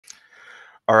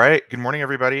All right. Good morning,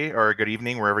 everybody, or good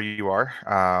evening, wherever you are.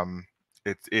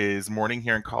 It is morning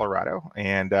here in Colorado,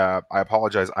 and I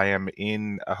apologize. I am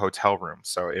in a hotel room,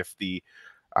 so if the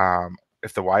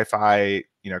Wi-Fi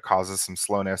causes some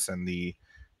slowness and the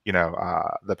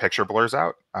picture blurs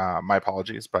out, my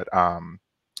apologies. But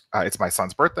it's my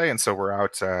son's birthday, and so we're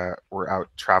out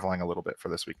traveling a little bit for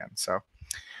this weekend. So.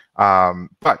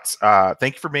 But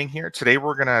thank you for being here. Today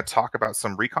we're going to talk about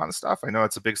some recon stuff. I know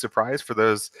it's a big surprise for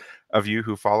those of you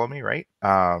who follow me, right?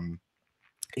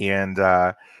 And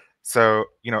so,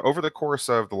 over the course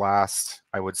of the last,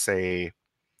 I would say,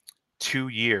 2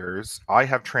 years, I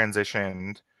have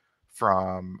transitioned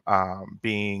from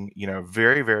being,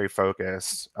 very, very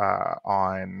focused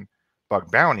on bug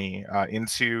bounty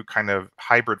into kind of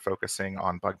hybrid focusing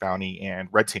on bug bounty and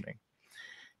red teaming.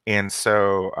 And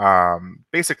so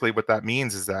basically what that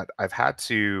means is that I've had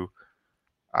to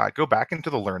go back into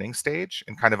the learning stage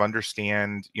and kind of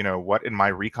understand, what in my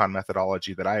recon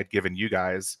methodology that I had given you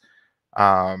guys,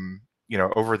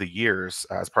 over the years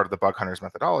as part of the bug hunters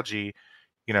methodology,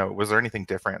 was there anything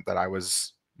different that I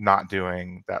was not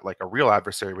doing that like a real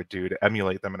adversary would do to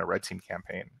emulate them in a red team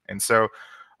campaign? And so,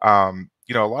 a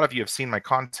lot of you have seen my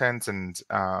content and,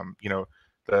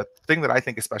 the thing that I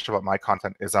think is special about my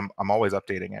content is I'm always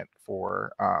updating it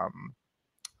for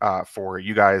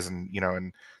you guys and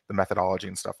the methodology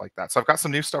and stuff like that. So I've got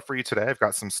some new stuff for you today. I've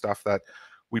got some stuff that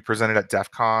we presented at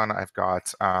DEF CON. I've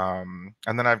got and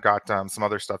then I've got some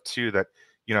other stuff too that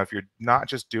if you're not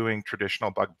just doing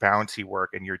traditional bug bounty work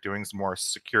and you're doing some more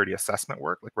security assessment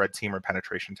work like red team or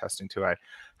penetration testing too, I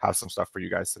have some stuff for you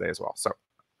guys today as well. So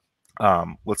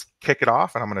let's kick it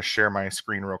off, and I'm going to share my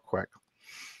screen real quick.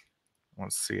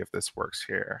 Let's see if this works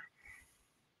here.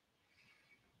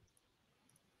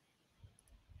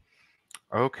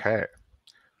 Okay,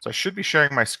 so I should be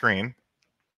sharing my screen,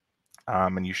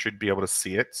 and you should be able to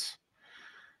see it.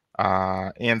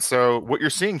 And so what you're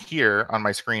seeing here on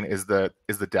my screen is the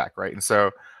deck, right? And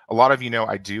so a lot of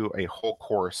I do a whole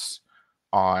course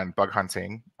on bug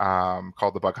hunting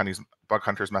called the Bug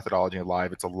Hunters Methodology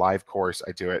Live. It's a live course.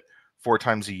 I do it 4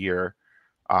 times a year.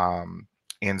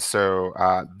 And so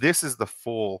this is the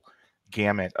full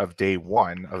gamut of day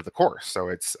 1 of the course. So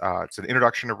it's an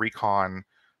introduction to recon,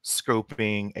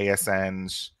 scoping,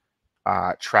 ASNs,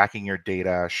 tracking your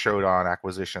data, Shodan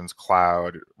acquisitions,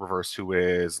 cloud, reverse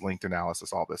whois, linked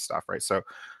analysis, all this stuff, right? So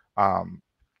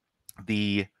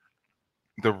the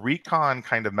recon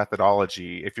kind of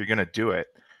methodology, if you're going to do it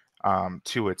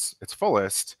to its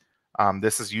fullest,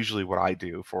 this is usually what I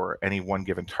do for any one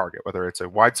given target, whether it's a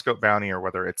wide scope bounty or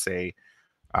whether it's a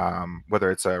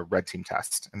red team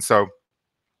test. And so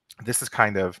this is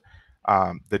kind of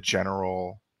the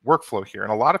general workflow here.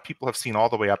 And a lot of people have seen all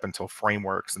the way up until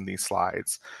frameworks in these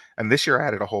slides. And this year I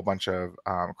added a whole bunch of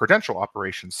credential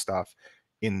operations stuff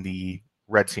in the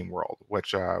red team world,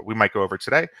 which we might go over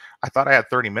today. I thought I had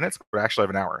 30 minutes, but I actually have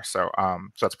an hour. So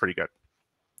that's pretty good.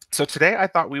 So today I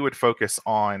thought we would focus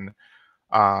on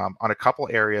a couple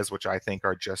areas which I think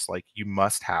are just like you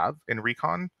must have in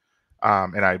recon.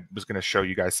 And I was going to show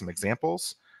you guys some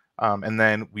examples. And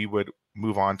then we would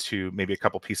move on to maybe a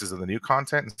couple pieces of the new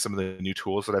content and some of the new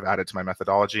tools that I've added to my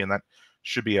methodology. And that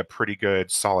should be a pretty good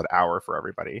solid hour for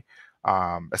everybody,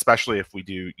 especially if we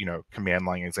do, command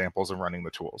line examples and running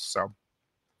the tools.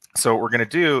 So what we're going to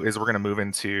do is we're going to move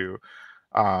into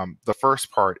the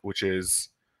first part, which is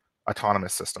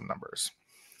autonomous system numbers.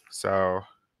 So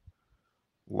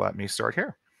let me start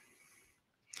here.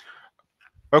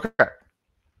 Okay.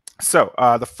 So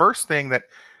the first thing that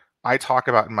I talk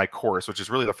about in my course, which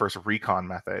is really the first recon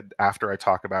method after I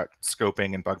talk about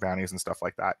scoping and bug bounties and stuff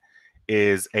like that,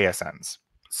 is ASNs.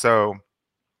 So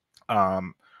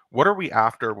what are we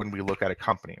after when we look at a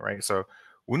company, right? So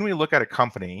when we look at a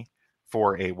company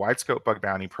for a wide scope bug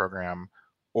bounty program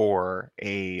or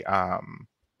a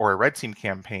red team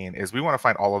campaign is we want to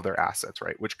find all of their assets,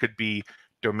 right? Which could be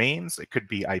domains, it could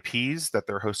be IPs that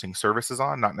they're hosting services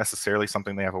on, not necessarily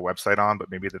something they have a website on,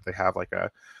 but maybe that they have like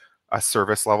a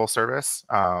service level service,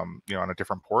 on a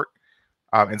different port.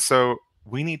 And so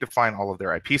we need to find all of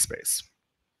their IP space.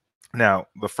 Now,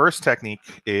 the first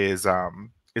technique is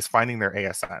finding their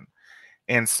ASN.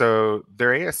 And so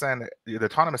their ASN, the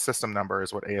autonomous system number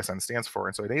is what ASN stands for.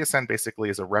 And so an ASN basically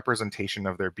is a representation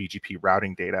of their BGP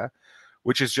routing data,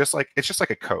 which is just like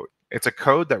a code. It's a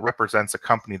code that represents a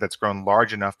company that's grown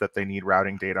large enough that they need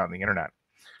routing data on the internet,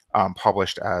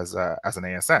 published as an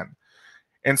ASN.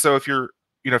 And so if you're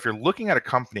looking at a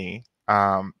company,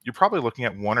 you're probably looking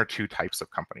at 1 or 2 types of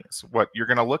companies. What you're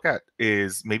going to look at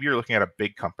is maybe you're looking at a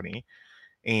big company,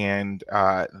 and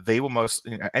they will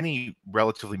any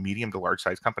relatively medium to large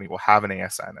size company will have an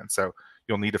ASN, and so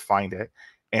you'll need to find it.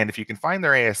 And if you can find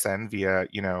their ASN via,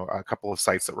 a couple of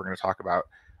sites that we're going to talk about,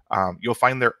 you'll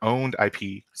find their owned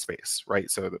IP space, right?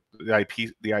 So the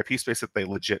IP space that they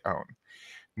legit own.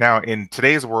 Now, in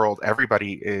today's world,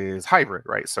 everybody is hybrid,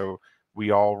 right? So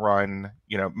we all run,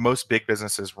 most big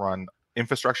businesses run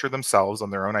infrastructure themselves on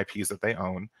their own IPs that they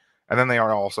own, and then they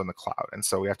are also in the cloud. And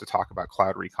so we have to talk about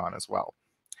cloud recon as well.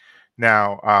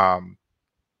 Now,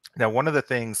 one of the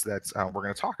things that we're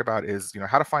going to talk about is,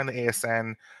 how to find the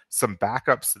ASN, some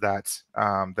backups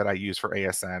that I use for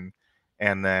ASN,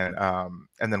 and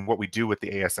then what we do with the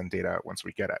ASN data once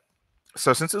we get it.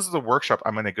 So since this is a workshop,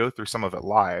 I'm going to go through some of it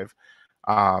live,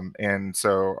 and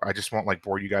so I just won't like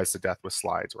bore you guys to death with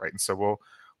slides, right? And so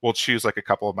we'll choose like a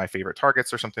couple of my favorite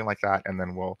targets or something like that, and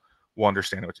then we'll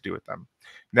understand what to do with them.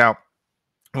 Now,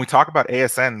 when we talk about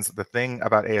ASNs, the thing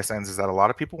about ASNs is that a lot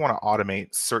of people want to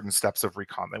automate certain steps of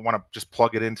recon. They want to just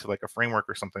plug it into like a framework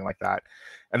or something like that.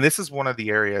 And this is one of the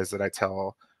areas that I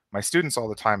tell my students all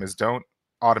the time is don't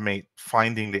automate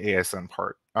finding the ASN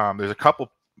part. There's a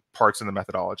couple parts in the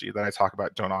methodology that I talk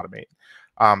about don't automate.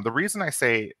 The reason I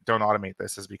say don't automate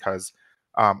this is because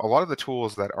a lot of the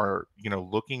tools that are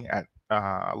looking at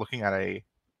a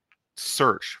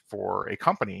search for a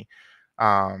company,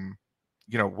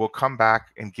 will come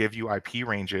back and give you IP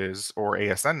ranges or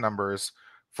ASN numbers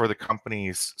for the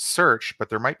company's search, but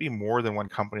there might be more than one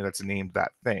company that's named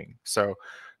that thing. So,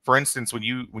 for instance, when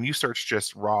you search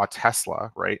just raw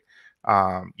Tesla, right?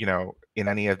 In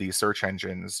any of these search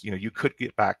engines, you could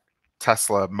get back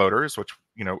Tesla Motors, which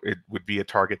it would be a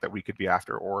target that we could be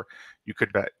after, or you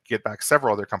could get back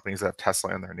several other companies that have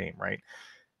Tesla in their name, right?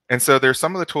 And so there's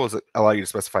some of the tools that allow you to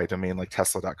specify a domain like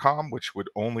tesla.com, which would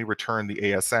only return the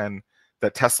ASN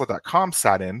that tesla.com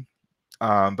sat in,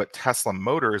 but Tesla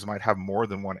Motors might have more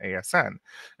than one ASN.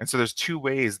 And so there's two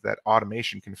ways that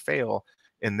automation can fail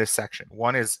in this section.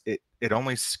 One is it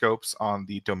only scopes on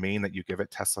the domain that you give it,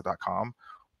 tesla.com,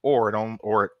 or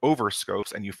it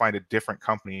overscopes and you find a different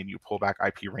company and you pull back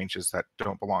IP ranges that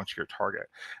don't belong to your target.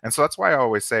 And so that's why I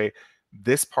always say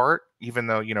this part, even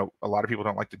though a lot of people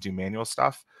don't like to do manual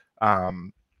stuff,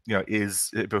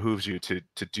 it behooves you to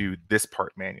do this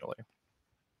part manually.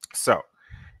 So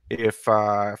if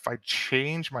I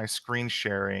change my screen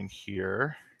sharing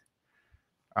here,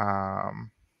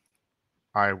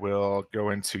 I will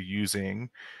go into using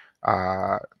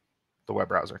the web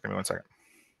browser. Give me 1 second.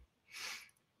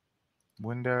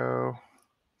 Window.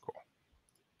 Cool.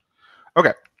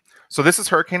 Okay. So this is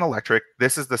Hurricane Electric.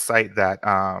 This is the site that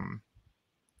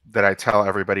that I tell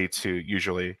everybody to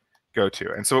usually go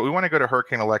to. And so we want to go to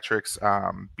Hurricane Electric's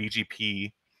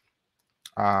BGP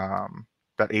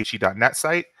 .he.net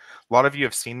site. A lot of you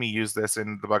have seen me use this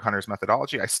in the Bug Hunters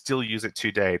methodology. I still use it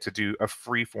today to do a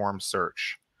free-form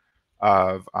search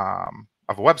of a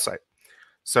website.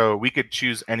 So we could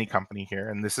choose any company here,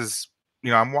 and this is,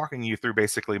 I'm walking you through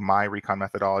basically my recon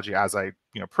methodology as I,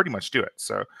 pretty much do it.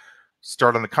 So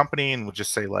start on the company, and we'll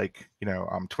just say like,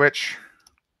 Twitch.tv,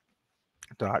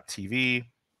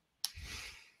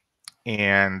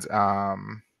 and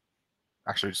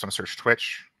actually, I just want to search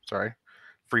Twitch. Sorry,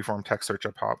 freeform text search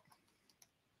up top.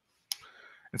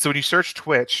 And so when you search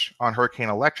Twitch on Hurricane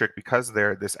Electric, because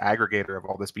they're this aggregator of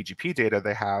all this BGP data,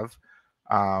 they have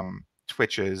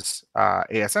Twitch's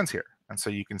ASNs here. And so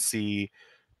you can see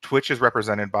Twitch is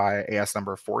represented by AS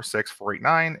number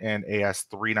 46489 and AS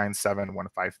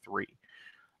 397153.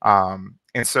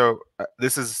 And so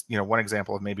this is, one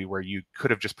example of maybe where you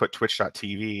could have just put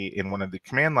twitch.tv in one of the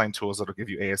command line tools that'll give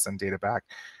you ASN data back.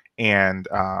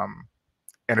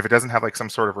 And if it doesn't have like some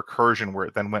sort of recursion where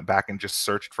it then went back and just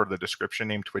searched for the description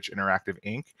name Twitch Interactive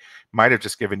Inc., might have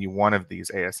just given you one of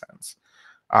these ASNs.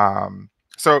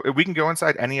 So we can go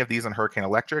inside any of these on Hurricane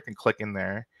Electric and click in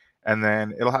there, and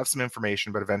then it'll have some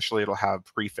information, but eventually it'll have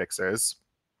prefixes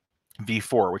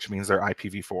v4, which means they're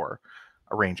IPv4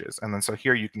 ranges. And then so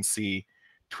here you can see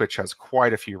Twitch has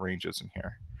quite a few ranges in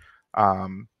here.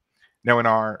 Now in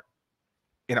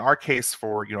our case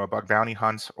for a bug bounty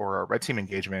hunt or a red team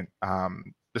engagement,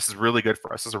 this is really good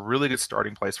for us. This is a really good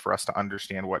starting place for us to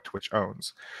understand what Twitch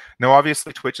owns. Now,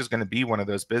 obviously, Twitch is going to be one of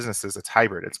those businesses that's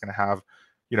hybrid. It's going to have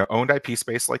owned IP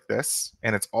space like this,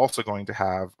 and it's also going to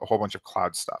have a whole bunch of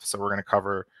cloud stuff. So we're going to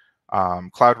cover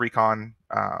cloud recon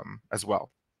as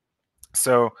well.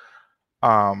 So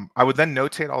I would then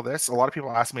notate all this. A lot of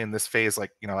people ask me in this phase,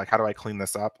 like, how do I clean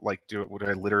this up? Like, would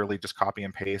I literally just copy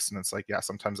and paste? And it's like, yeah,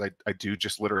 sometimes I do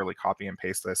just literally copy and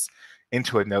paste this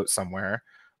into a note somewhere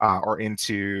or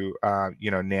into,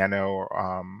 Nano or,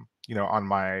 on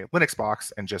my Linux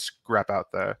box and just grep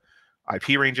out the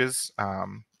IP ranges.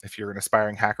 If you're an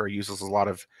aspiring hacker who uses a lot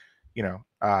of,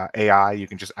 AI, you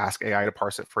can just ask AI to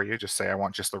parse it for you. Just say, I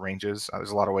want just the ranges.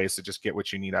 There's a lot of ways to just get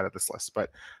what you need out of this list,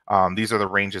 but these are the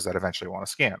ranges that eventually want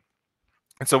to scan.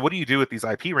 And so what do you do with these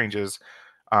IP ranges,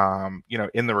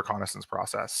 in the reconnaissance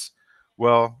process?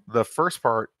 Well, the first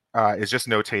part is just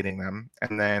notating them.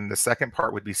 And then the second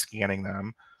part would be scanning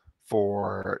them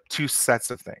for two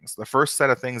sets of things. The first set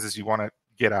of things is you want to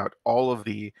get out all of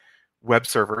the web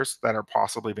servers that are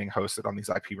possibly being hosted on these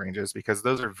IP ranges, because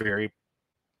those are very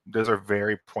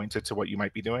pointed to what you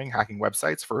might be doing, hacking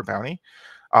websites for a bounty.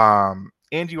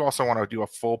 And you also want to do a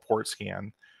full port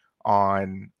scan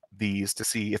on these to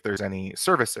see if there's any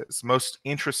services. Most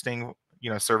interesting,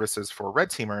 services for red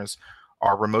teamers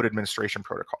are remote administration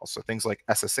protocols. So things like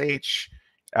SSH,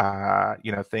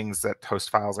 things that host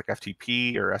files like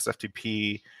FTP or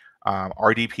SFTP,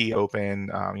 RDP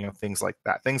open, things like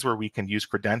that. Things where we can use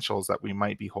credentials that we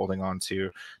might be holding on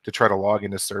to try to log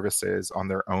into services on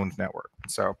their own network.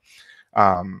 So,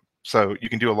 so you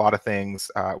can do a lot of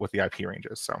things with the IP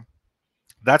ranges. So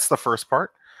that's the first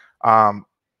part.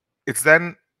 It's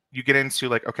then you get into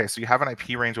like, okay, so you have an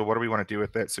IP range. Well, what do we want to do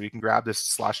with it? So you can grab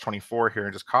this /24 here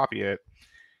and just copy it.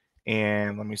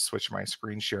 And let me switch my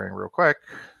screen sharing real quick.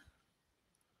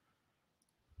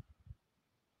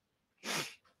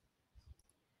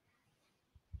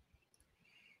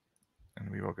 And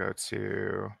we will go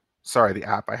to, sorry, the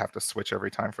app I have to switch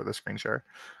every time for the screen share.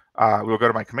 We'll go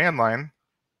to my command line.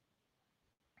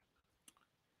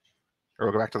 Or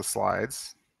we'll go back to the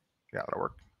slides. Yeah, that'll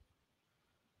work.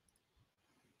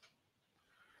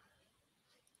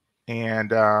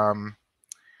 And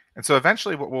so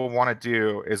eventually what we'll want to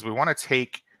do is we want to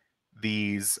take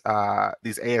these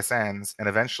ASNs and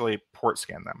eventually port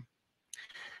scan them.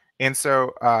 And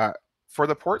so for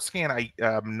the port scan,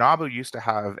 Nabu used to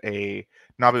have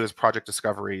Nabu is Project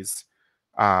Discovery's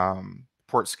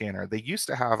port scanner. They used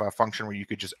to have a function where you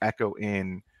could just echo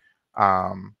in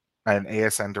an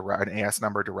AS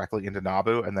number directly into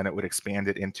Nabu, and then it would expand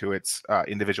it into its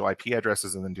individual IP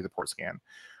addresses and then do the port scan.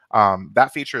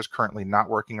 That feature is currently not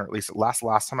working, or at least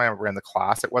last time I ran the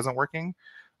class, it wasn't working.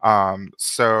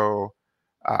 So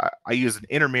I use an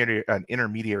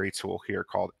intermediary tool here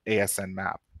called ASN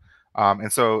map.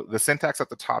 And so the syntax at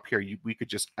the top here, we could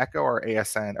just echo our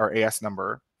ASN or AS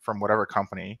number from whatever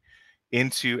company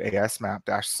into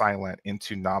ASMap-silent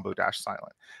into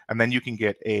Nabu-silent. And then you can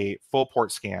get a full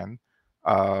port scan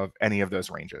of any of those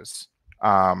ranges.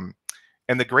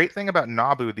 And the great thing about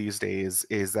Nabu these days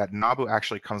is that Nabu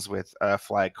actually comes with a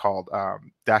flag called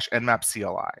 -nmap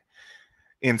CLI.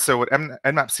 And so what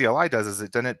nmap CLI does is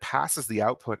then it passes the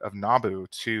output of Nabu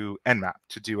to nmap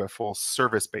to do a full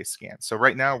service-based scan. So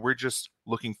right now we're just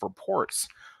looking for ports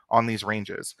on these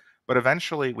ranges. But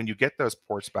eventually, when you get those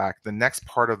ports back, the next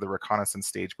part of the reconnaissance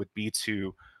stage would be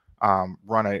to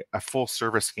run a full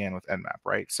service scan with nmap,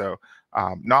 right? So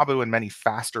Nabu and many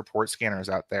faster port scanners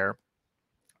out there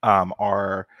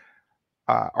are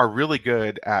really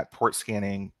good at port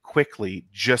scanning quickly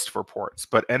just for ports.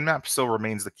 But nmap still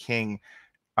remains the king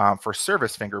for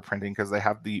service fingerprinting because they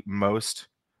have the most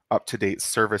up-to-date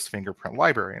service fingerprint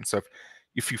library. And so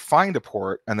if you find a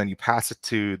port and then you pass it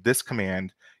to this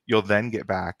command, you'll then get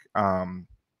back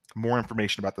more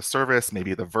information about the service,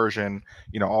 maybe the version,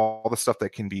 all the stuff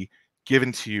that can be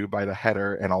given to you by the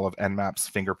header and all of nmap's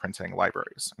fingerprinting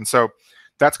libraries. And so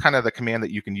that's kind of the command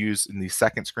that you can use in the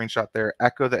second screenshot there.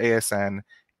 Echo the ASN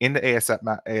into ASN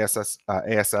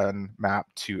map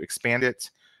to expand it,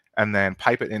 and then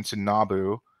pipe it into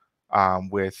Nabu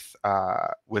with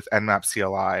nmap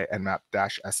CLI,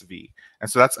 nmap-SV. And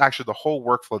so that's actually the whole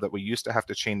workflow that we used to have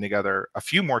to chain together a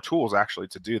few more tools actually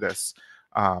to do this.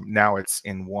 Now it's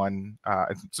in one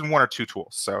or two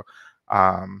tools. So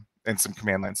and some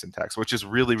command line syntax, which is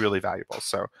really, really valuable.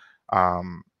 So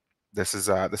this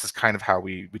is kind of how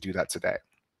we do that today.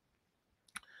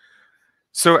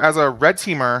 So as a red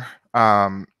teamer,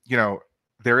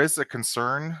 there is a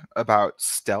concern about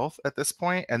stealth at this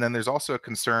point, and then there's also a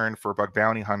concern for bug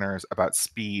bounty hunters about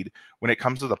speed when it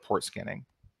comes to the port scanning.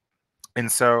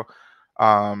 And so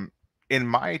in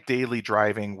my daily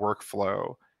driving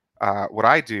workflow, what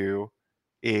I do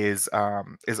is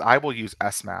I will use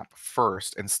smap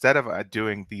first instead of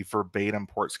doing the verbatim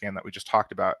port scan that we just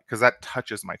talked about, because that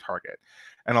touches my target.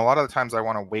 And a lot of the times I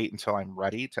want to wait until I'm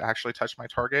ready to actually touch my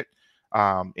target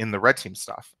in the red team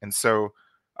stuff. And so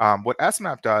what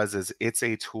smap does is it's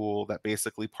a tool that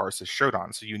basically parses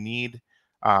Shodan. So you need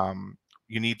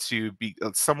to be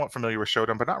somewhat familiar with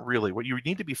Shodan, but not really. What you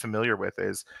need to be familiar with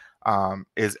is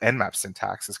nmap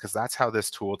syntax, because that's how this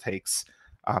tool takes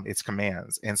its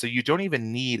commands. And so you don't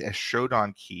even need a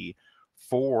Shodan key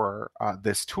for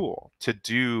this tool to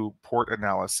do port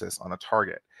analysis on a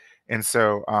target. And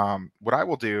so what I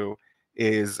will do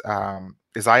is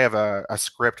I have a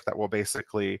script that will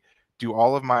basically do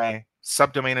all of my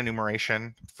subdomain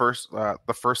enumeration first,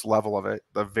 the first level of it,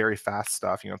 the very fast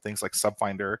stuff, things like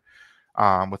subfinder,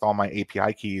 with all my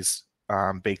API keys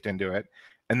baked into it.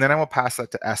 And then I will pass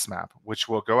that to SMAP, which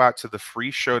will go out to the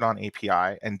free Shodan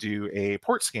API and do a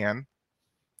port scan.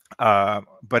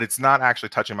 But it's not actually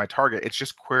touching my target. It's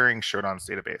just querying Shodan's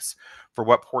database for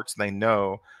what ports they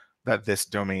know that this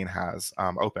domain has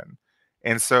open.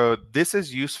 And so this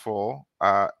is useful,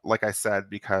 like I said,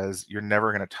 because you're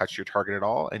never going to touch your target at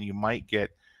all, and you might get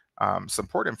some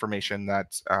port information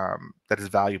that is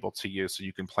valuable to you, so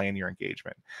you can plan your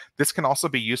engagement. This can also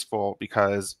be useful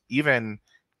because even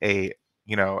a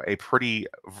pretty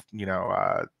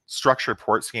structured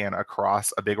port scan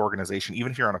across a big organization,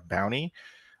 even if you're on a bounty,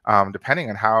 depending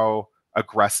on how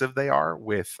aggressive they are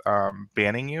with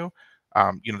banning you,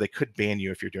 they could ban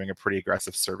you if you're doing a pretty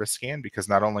aggressive service scan, because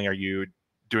not only are you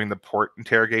doing the port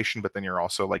interrogation, but then you're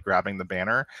also like grabbing the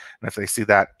banner. And if they see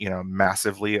that,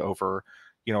 massively over,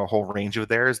 a whole range of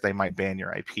theirs, they might ban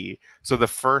your IP. So the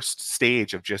first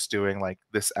stage of just doing like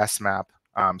this SMAP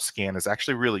scan is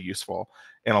actually really useful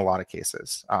in a lot of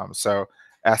cases. So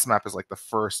SMAP is like the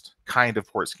first kind of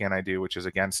port scan I do, which is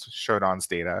against Shodan's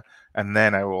data, and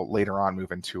then I will later on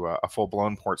move into a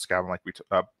full-blown port scan like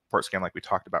we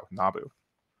talked about with Nabu.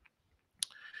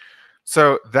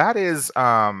 So that is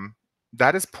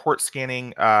port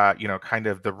scanning, kind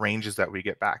of the ranges that we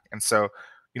get back. And so,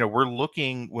 we're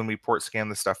looking when we port scan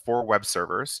this stuff for web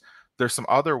servers. There's some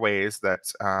other ways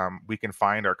that we can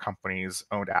find our company's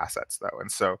owned assets, though. And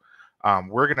so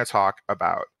we're going to talk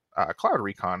about Cloud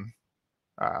Recon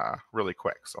really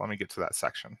quick. So let me get to that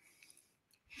section.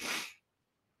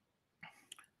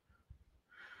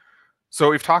 So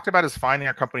what we've talked about is finding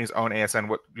our company's own ASN.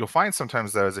 What you'll find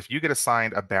sometimes, though, is if you get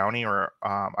assigned a bounty or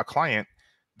a client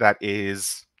that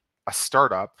is a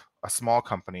startup, a small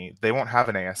company, they won't have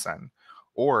an ASN.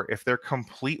 Or if they're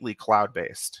completely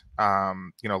cloud-based,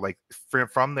 like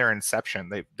from their inception,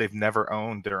 they've never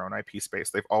owned their own IP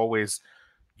space. They've always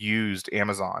used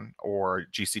Amazon or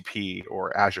GCP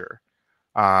or Azure.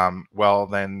 Well,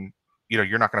 then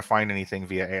you're not going to find anything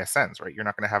via ASNs, right? You're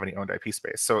not going to have any owned IP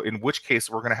space. So in which case,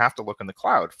 we're going to have to look in the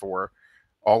cloud for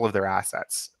all of their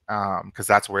assets, because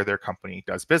that's where their company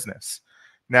does business.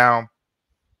 Now,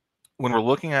 when we're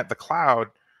looking at the cloud,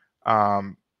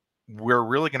 we're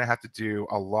really going to have to do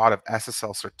a lot of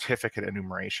SSL certificate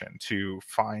enumeration to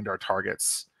find our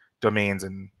targets, domains,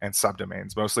 and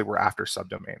subdomains. Mostly we're after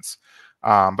subdomains.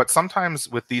 But sometimes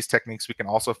with these techniques, we can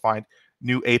also find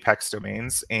new Apex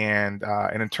domains and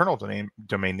internal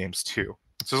domain names too.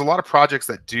 So there's a lot of projects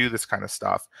that do this kind of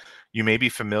stuff. You may be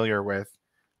familiar with,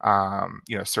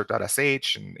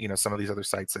 cert.sh and, some of these other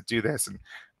sites that do this. And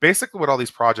basically what all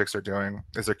these projects are doing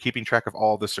is they're keeping track of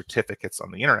all the certificates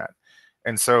on the internet.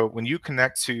 And so when you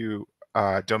connect to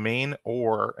a domain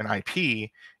or an IP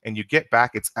and you get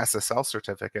back its SSL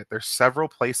certificate, there's several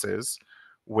places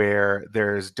where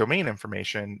there's domain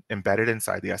information embedded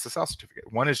inside the SSL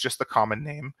certificate. One is just the common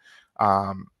name,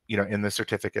 in the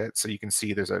certificate. So you can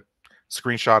see there's a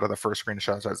screenshot of the first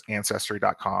screenshot says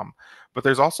ancestry.com. But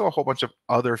there's also a whole bunch of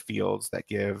other fields that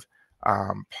give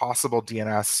possible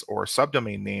DNS or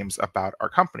subdomain names about our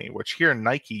company, which here in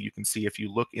Nike, you can see if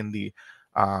you look in the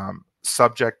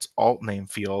subject alt name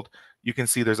field, you can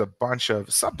see there's a bunch of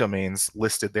subdomains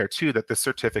listed there too that the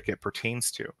certificate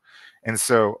pertains to. And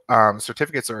so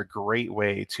certificates are a great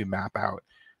way to map out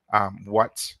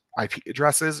what IP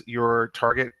addresses your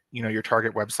target, your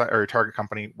target website or your target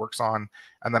company works on,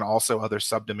 and then also other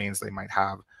subdomains they might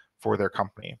have for their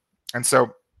company. And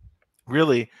so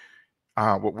really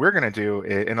what we're going to do,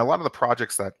 in a lot of the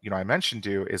projects that I mentioned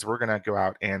is we're going to go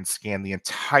out and scan the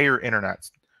entire internet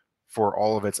for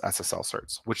all of its SSL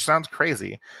certs, which sounds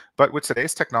crazy, but with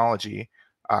today's technology,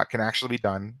 can actually be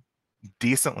done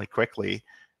decently quickly,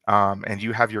 and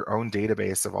you have your own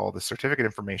database of all the certificate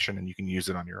information, and you can use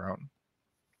it on your own.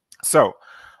 So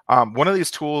one of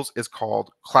these tools is called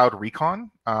Cloud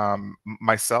Recon.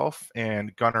 Myself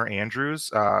and Gunnar Andrews,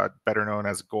 better known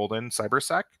as Golden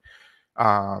Cybersec,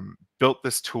 built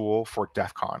this tool for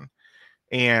DEF CON.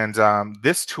 And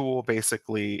this tool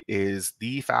basically is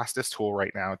the fastest tool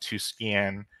right now to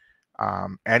scan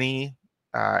any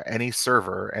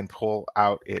server and pull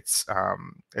out its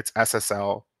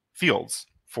SSL fields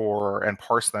and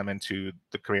parse them into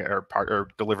the command or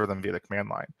deliver them via the command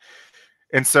line.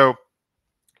 And so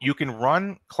you can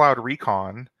run Cloud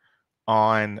Recon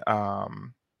on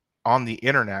the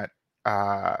internet,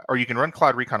 or you can run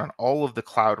Cloud Recon on all of the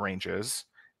cloud ranges,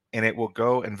 and it will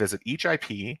go and visit each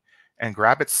IP and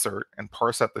grab its cert and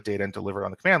parse out the data and deliver it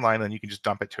on the command line, and then you can just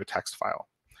dump it to a text file.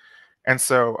 And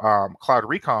so Cloud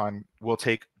Recon will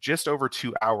take just over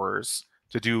 2 hours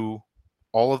to do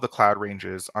all of the cloud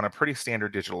ranges on a pretty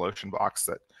standard DigitalOcean box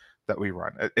that we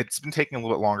run. It's been taking a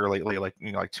little bit longer lately, like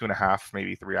 2.5,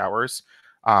 maybe 3 hours.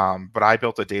 But I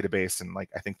built a database in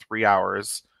I think 3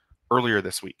 hours earlier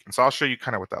this week. And so I'll show you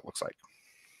kind of what that looks like.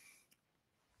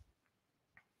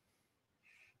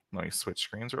 Let me switch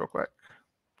screens real quick.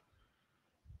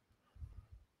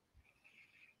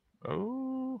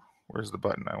 Oh, where's the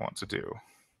button I want to do?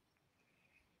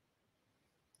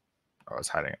 Oh, I was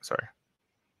hiding it, sorry.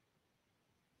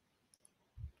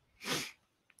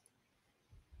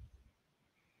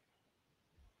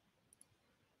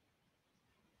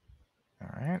 All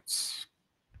right.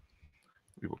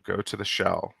 We will go to the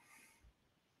shell.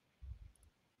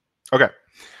 Okay,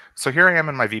 so here I am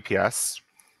in my VPS.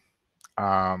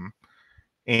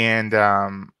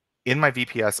 In my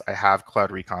VPS, I have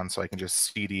Cloud Recon, so I can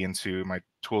just cd into my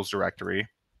tools directory.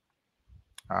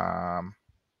 I'm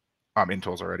in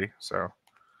tools already, so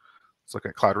let's look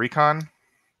at Cloud Recon.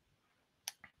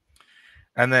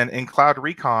 And then in Cloud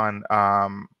Recon,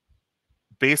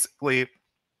 basically,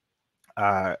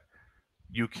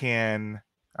 you can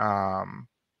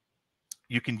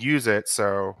use it.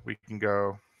 So we can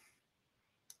go.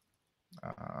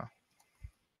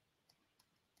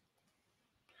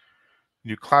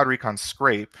 Do Cloud Recon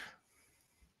scrape,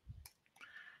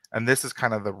 and this is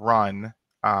kind of the run.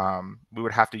 We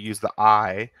would have to use the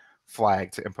I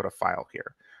flag to input a file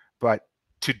here. But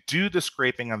to do the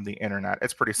scraping of the internet,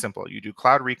 it's pretty simple. You do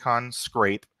Cloud Recon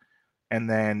scrape, and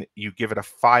then you give it a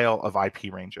file of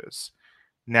IP ranges.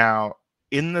 Now,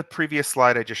 in the previous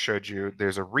slide I just showed you,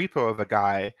 there's a repo of a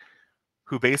guy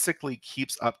who basically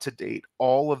keeps up to date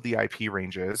all of the IP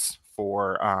ranges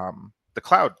for the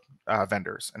cloud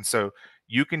vendors. And so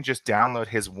you can just download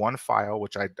his one file,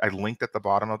 which I linked at the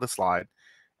bottom of the slide,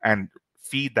 and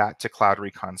feed that to Cloud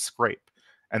Recon Scrape.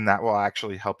 And that will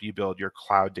actually help you build your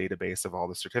cloud database of all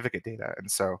the certificate data.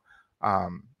 And so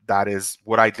that is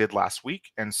what I did last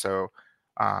week. And so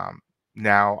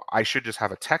now I should just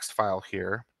have a text file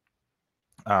here.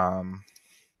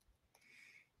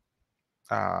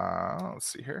 Let's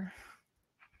see here.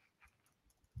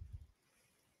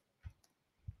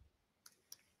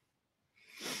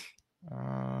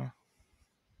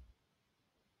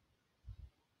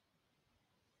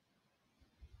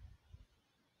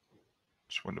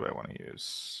 Which one do I want to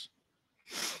use?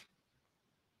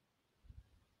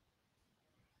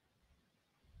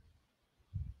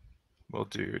 We'll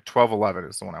do 1211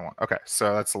 is the one I want. Okay,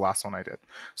 so that's the last one I did.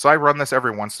 So I run this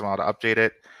every once in a while to update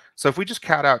it. So if we just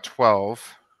cat out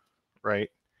 12, right,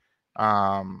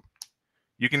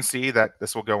 you can see that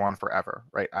this will go on forever,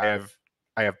 right? I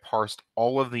have parsed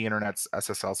all of the internet's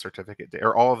SSL certificate data,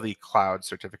 or all of the cloud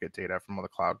certificate data from all the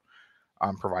cloud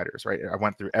providers, right? I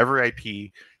went through every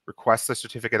IP, request the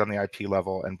certificate on the IP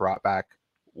level, and brought back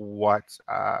what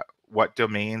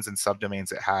domains and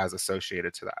subdomains it has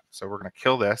associated to that. So we're going to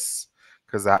kill this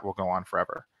because that will go on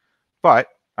forever. But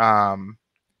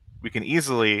we can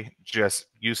easily just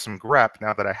use some grep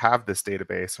now that I have this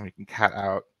database, and we can cat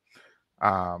out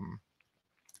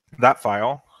that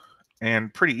file,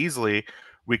 and pretty easily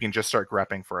we can just start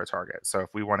grepping for a target. So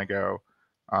if we want to go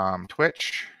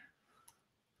Twitch,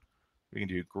 we can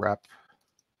do grep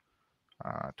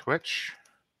twitch.tv.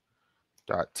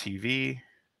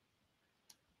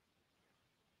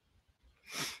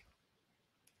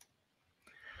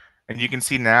 And you can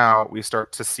see now we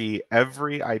start to see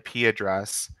every IP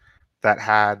address that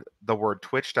had the word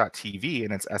twitch.tv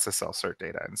in its SSL cert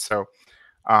data. And so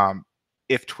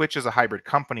if Twitch is a hybrid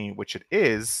company, which it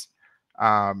is,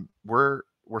 we're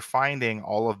finding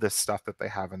all of this stuff that they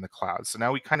have in the cloud. So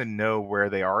now we kind of know where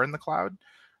they are in the cloud,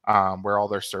 where all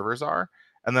their servers are.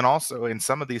 And then also in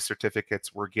some of these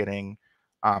certificates, we're getting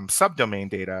subdomain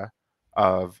data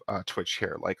of Twitch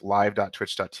here, like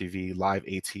live.twitch.tv, live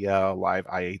ATL, live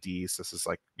IADs. This is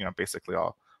basically a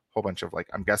whole bunch of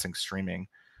I'm guessing streaming,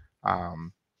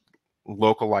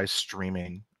 localized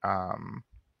streaming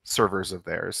servers of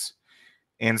theirs.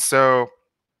 And so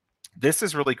this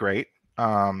is really great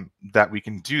that we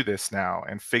can do this now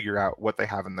and figure out what they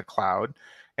have in the cloud.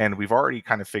 And we've already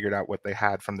kind of figured out what they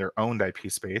had from their owned IP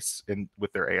space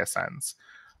with their ASNs.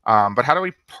 But how do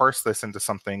we parse this into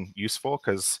something useful?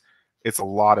 Because it's a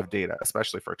lot of data,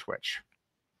 especially for Twitch.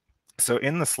 So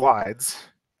in the slides,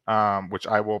 which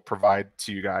I will provide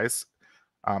to you guys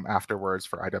afterwards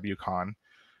for IWCON,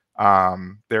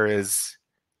 there is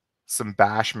some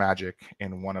bash magic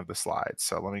in one of the slides.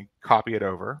 So let me copy it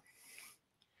over.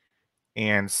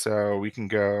 And so we can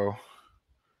go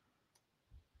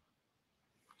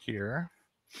here.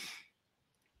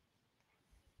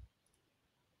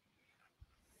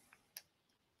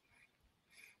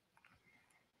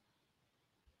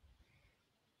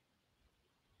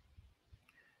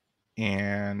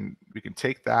 And we can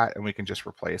take that and we can just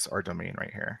replace our domain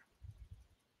right here.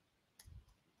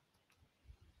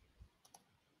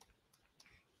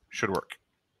 Should work.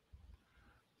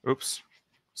 Oops,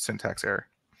 syntax error.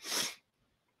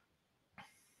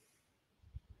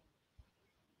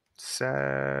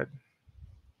 Said.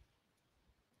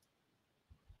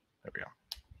 There we go.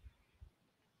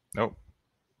 Nope.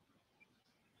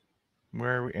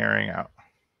 Where are we airing out?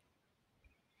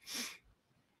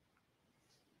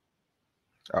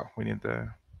 Oh, we need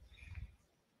to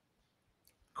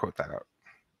quote that out.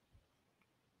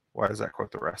 Why does that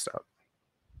quote the rest out?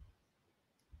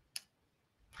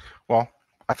 Well,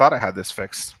 I thought I had this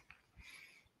fixed.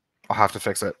 I'll have to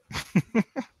fix it.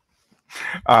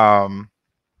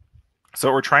 So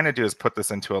what we're trying to do is put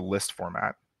this into a list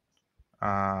format.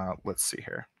 Let's see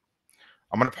here.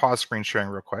 I'm going to pause screen sharing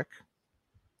real quick.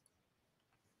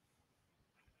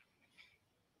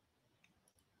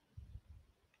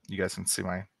 You guys can see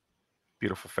my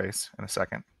beautiful face in a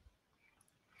second.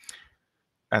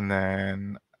 And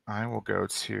then I will go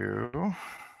to,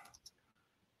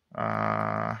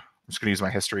 I'm just going to use my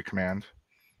history command,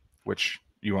 which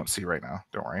you won't see right now,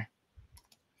 don't worry.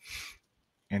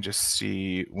 And just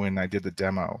see when I did the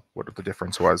demo, what the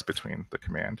difference was between the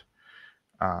command.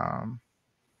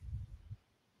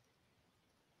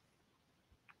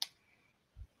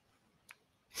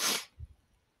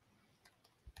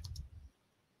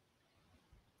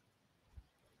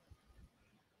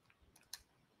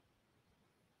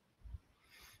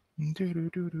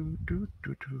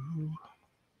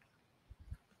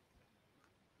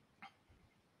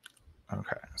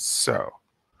 Okay, so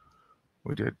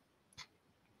we did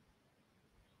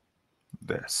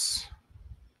this.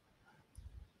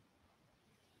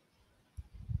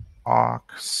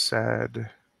 Awk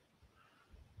said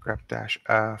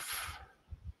grep-f.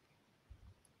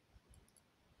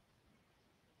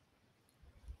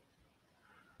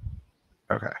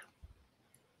 Okay.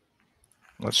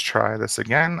 Let's try this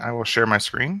again. I will share my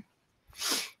screen.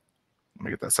 Let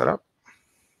me get that set up.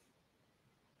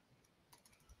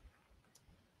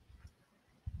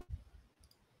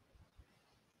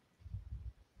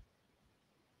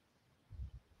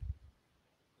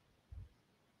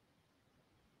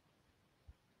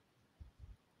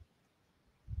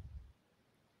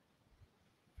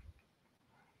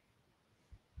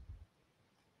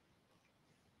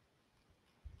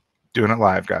 Doing it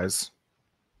live, guys.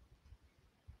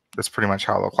 That's pretty much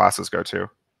how the classes go too.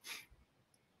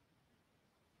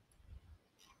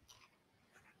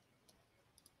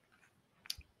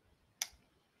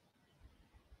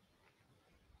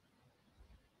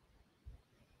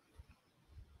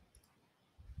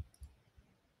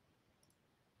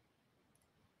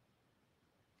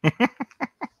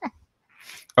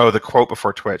 Oh, the quote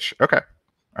before Twitch. Okay.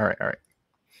 All right. All right.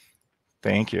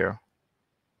 Thank you.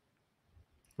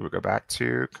 We'll go back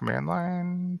to command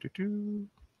line.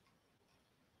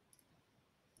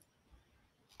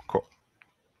 Cool.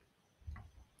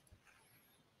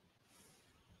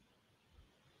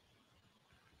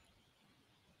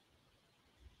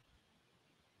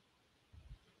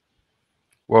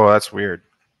 Whoa, that's weird.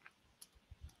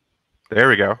 There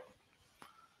we go.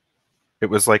 It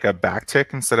was like a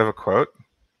backtick instead of a quote.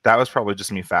 That was probably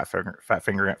just me fat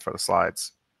fingering it for the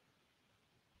slides.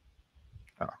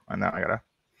 Oh, and now I gotta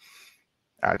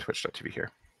add twitch.tv here.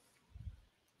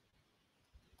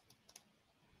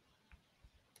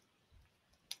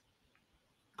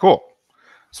 Cool.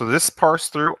 So this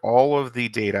parsed through all of the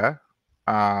data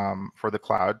for the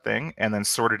cloud thing and then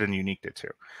sorted and uniqued it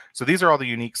too. So these are all the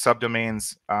unique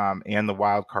subdomains and the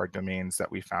wildcard domains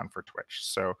that we found for Twitch.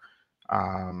 So,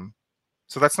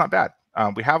 so that's not bad.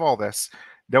 We have all this.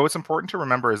 Now what's important to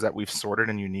remember is that we've sorted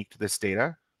and uniqued this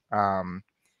data.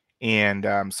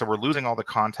 So we're losing all the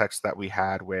context that we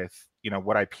had with,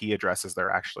 what IP addresses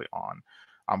they're actually on,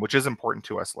 which is important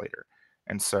to us later.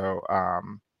 And so,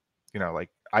 like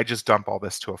I just dump all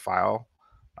this to a file,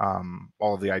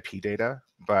 all of the IP data,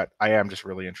 but I am just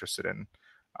really interested in,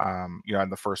 in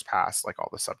the first pass, like all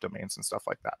the subdomains and stuff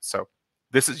like that. So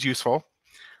this is useful.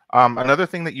 Another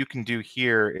thing that you can do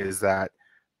here is that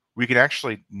we can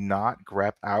actually not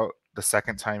grep out the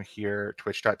second time here,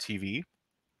 twitch.tv.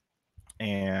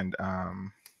 And I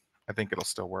think it'll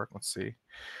still work. Let's see.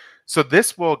 So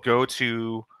this will go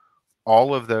to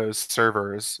all of those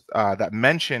servers that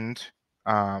mentioned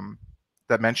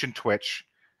Twitch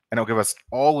and it'll give us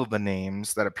all of the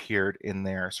names that appeared in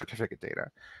their certificate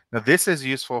data. Now, this is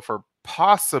useful for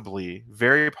possibly,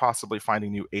 very possibly,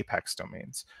 finding new Apex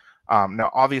domains.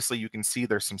 Now, obviously, you can see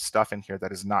there's some stuff in here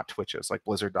that is not Twitch's, like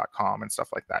blizzard.com and stuff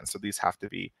like that. And so these have to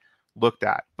be looked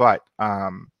at. But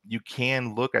you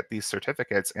can look at these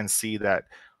certificates and see that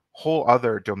whole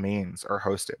other domains are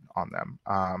hosted on them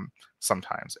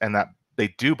sometimes, and that they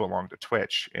do belong to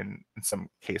Twitch in some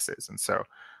cases. And so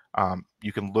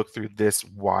you can look through this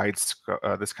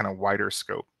this kind of wider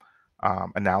scope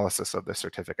analysis of the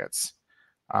certificates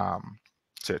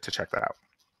to check that out.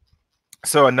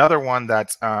 So another one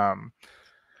that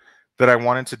that I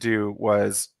wanted to do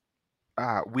was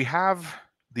we have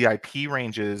the IP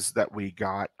ranges that we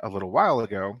got a little while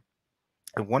ago.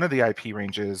 And one of the IP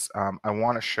ranges, I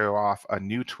want to show off a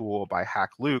new tool by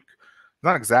Luke.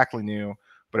 Not exactly new,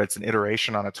 but it's an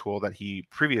iteration on a tool that he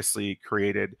previously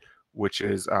created, which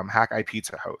is hack IP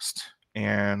to host.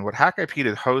 And what hack IP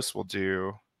to host will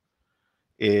do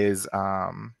is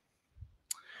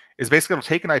basically it'll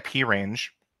take an IP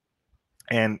range,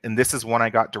 and this is one I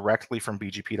got directly from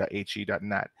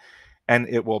bgp.he.net, and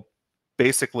it will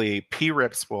basically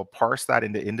PRIPS will parse that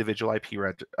into individual IP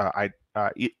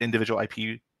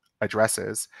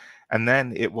addresses, and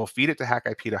then it will feed it to hack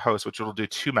IP to host, which will do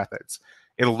two methods.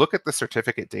 It'll look at the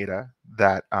certificate data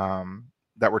that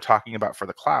that we're talking about for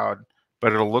the cloud,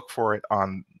 but it'll look for it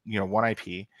on one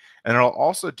IP, and it'll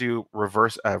also do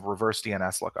reverse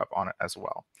DNS lookup on it as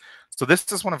well. So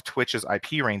this is one of Twitch's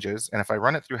IP ranges, and if I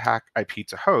run it through hack IP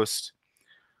to host,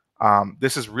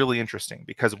 this is really interesting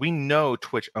because we know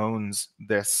Twitch owns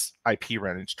this IP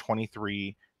range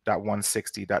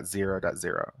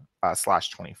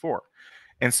 23.160.0.0/24.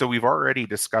 And so we've already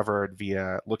discovered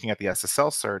via looking at the SSL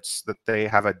certs that they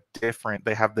have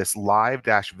this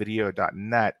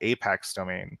live-video.net Apex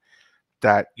domain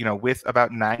that, with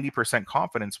about 90%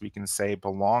 confidence, we can say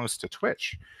belongs to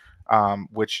Twitch,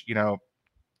 which,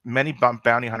 many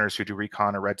bounty hunters who do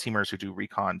recon or red teamers who do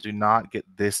recon do not get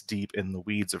this deep in the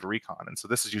weeds of recon. And so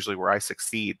this is usually where I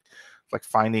succeed, like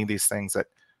finding these things that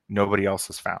nobody else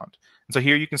has found. And so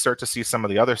here you can start to see some of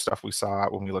the other stuff we saw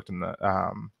when we looked in the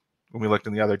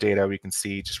other data. We can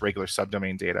see just regular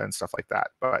subdomain data and stuff like that.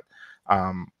 But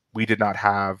we did not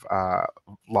have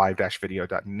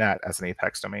live-video.net as an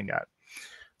Apex domain yet.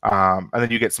 And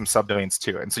then you get some subdomains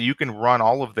too. And so you can run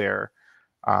all of their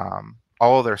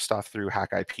stuff through hack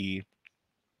IP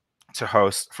to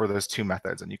host for those two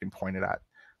methods, and you can point it at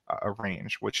a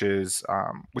range, which is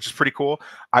pretty cool.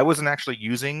 I wasn't actually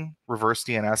using reverse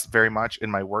DNS very much in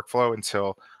my workflow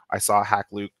until I saw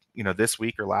Luke, this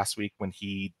week or last week when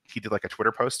he did like a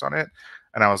Twitter post on it,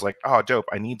 and I was like, oh, dope!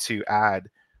 I need to add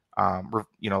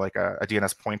like a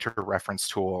DNS pointer reference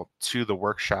tool to the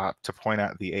workshop to point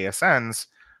at the ASNs.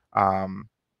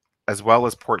 As well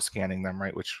as port scanning them,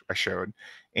 right, which I showed.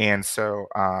 And so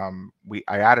I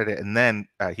added it, and then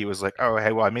he was like, oh,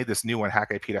 hey, well, I made this new one,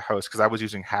 hack IP to host, because I was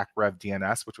using HackRev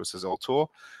DNS, which was his old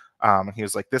tool. And he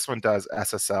was like, this one does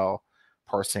SSL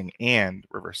parsing and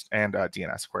reverse and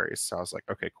DNS queries. So I was like,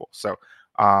 okay, cool. So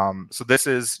so this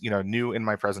is new in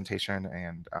my presentation,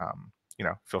 and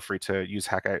feel free to use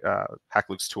Hack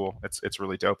Luke's tool. It's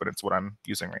really dope, and it's what I'm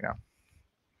using right now.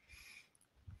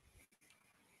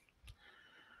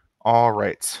 All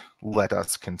right, let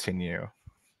us continue.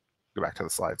 Go back to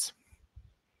the slides.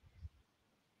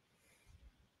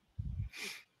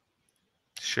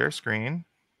 Share screen,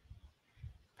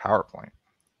 PowerPoint.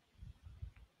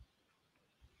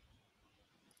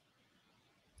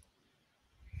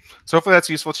 So hopefully that's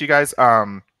useful to you guys.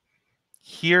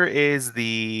 Here is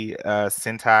the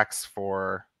syntax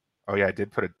for, oh yeah, I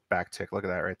did put a backtick. Look at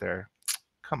that right there.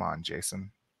 Come on,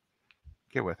 Jason,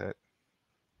 get with it.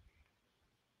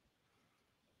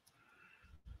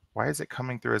 Why is it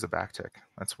coming through as a backtick?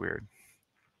 That's weird.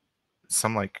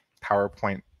 Some like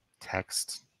PowerPoint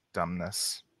text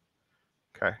dumbness.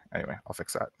 Okay, anyway, I'll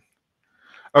fix that.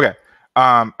 Okay,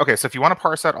 okay, so if you want to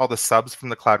parse out all the subs from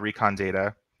the Cloud Recon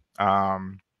data,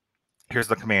 here's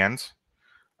the command.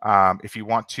 If you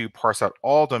want to parse out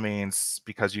all domains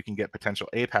because you can get potential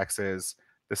apexes,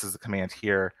 this is the command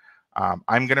here.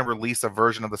 I'm going to release a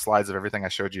version of the slides of everything I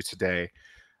showed you today,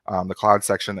 the cloud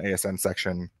section, the ASN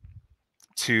section,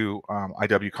 to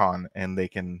IWCON, and they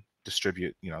can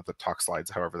distribute, the talk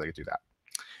slides however they do that.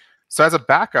 So as a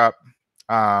backup,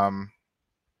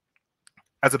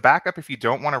 if you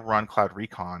don't want to run Cloud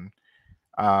Recon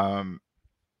on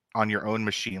your own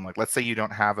machine, like let's say you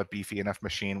don't have a beefy enough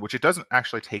machine, which it doesn't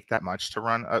actually take that much to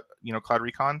run Cloud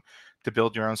Recon to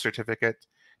build your own certificate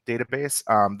database.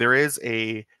 There is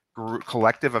a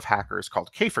collective of hackers called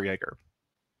K4Jaeger,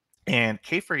 and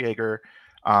K4Jaeger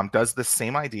does the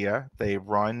same idea. They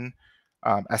run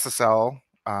SSL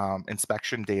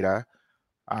inspection data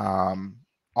um,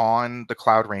 on the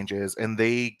cloud ranges, and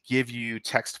they give you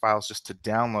text files just to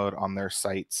download on their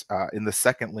sites in the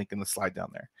second link in the slide down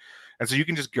there. And so you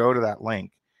can just go to that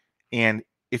link, and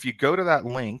if you go to that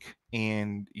link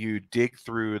and you dig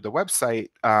through the website,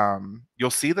 you'll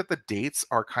see that the dates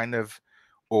are kind of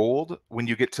old when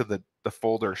you get to the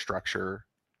folder structure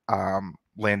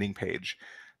landing page.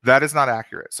 That is not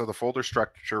accurate. So the folder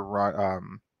structure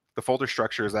the folder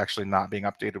structure is actually not being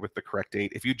updated with the correct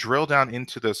date. If you drill down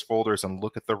into those folders and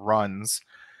look at the runs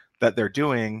that they're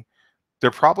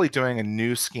probably doing a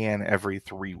new scan every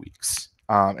 3 weeks.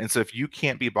 And so if you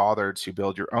can't be bothered to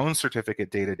build your own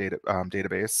certificate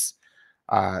database,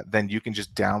 then you can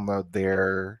just download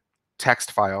their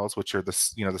text files, which are the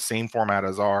same format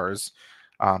as ours,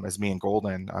 as me and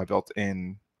Golden built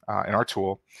in our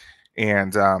tool,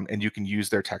 and you can use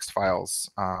their text files.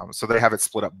 So they have it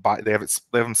split up by they have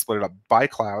them split it up by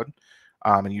cloud,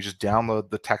 and you just download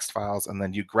the text files and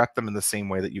then you grep them in the same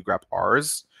way that you grep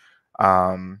ours.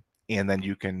 And then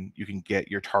you can get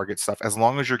your target stuff as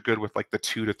long as you're good with like the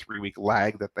 2 to 3 week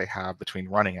lag that they have between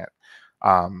running it.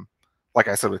 Like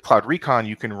I said, with Cloud Recon,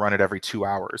 you can run it every 2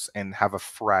 hours and have a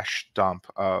fresh dump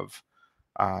of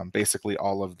basically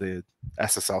all of the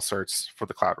SSL certs for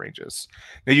the cloud ranges.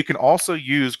 Now you can also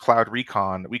use Cloud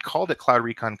Recon. We called it Cloud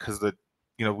Recon because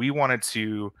we wanted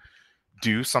to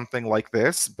do something like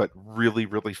this, but really,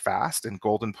 really fast. And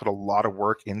Golden put a lot of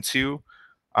work into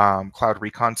Cloud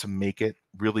Recon to make it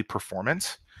really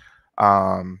performant.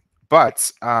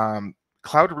 But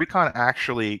Cloud Recon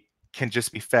actually can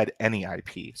just be fed any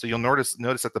IP. So you'll notice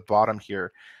at the bottom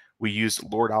here, we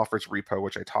used Lord Alfred's repo,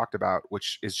 which I talked about,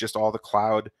 which is just all the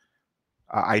cloud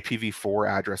IPv4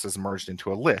 addresses merged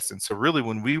into a list. And so really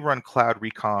when we run Cloud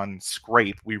Recon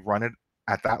scrape, we run it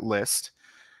at that list,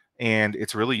 and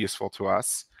it's really useful to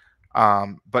us.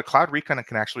 But Cloud Recon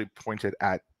can actually point it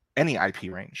at any IP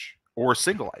range or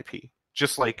single IP,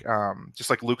 just like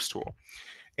Luke's tool.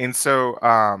 And so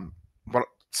but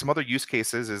some other use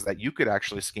cases is that you could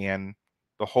actually scan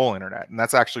the whole internet, and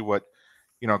that's actually what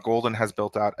Golden has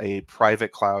built out a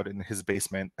private cloud in his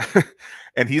basement,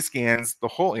 and he scans the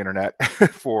whole internet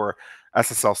for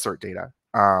SSL cert data.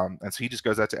 And so he just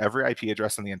goes out to every IP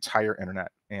address in the entire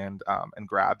internet and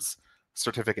grabs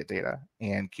certificate data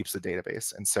and keeps the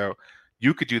database. And so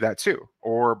you could do that too,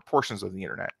 or portions of the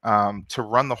internet. To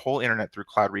run the whole internet through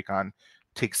Cloud Recon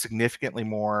takes significantly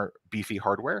more beefy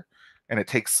hardware, and it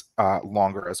takes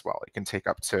longer as well. It can take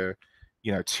up to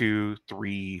 2,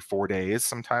 3, 4 days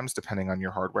sometimes, depending on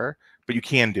your hardware, but you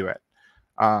can do it.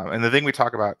 And the thing we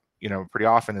talk about, pretty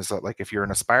often is that, like, if you're an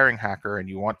aspiring hacker and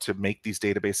you want to make these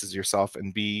databases yourself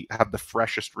and have the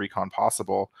freshest recon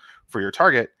possible for your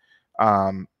target,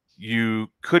 you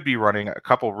could be running a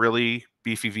couple really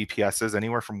beefy VPSs,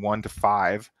 anywhere from 1 to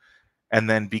 5, and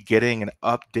then be getting an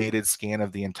updated scan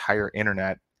of the entire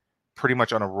internet pretty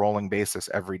much on a rolling basis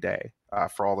every day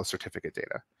for all the certificate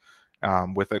data.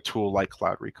 With a tool like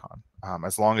Cloud Recon,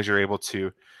 as long as you're able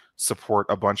to support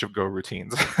a bunch of Go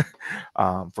routines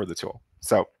for the tool.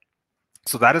 So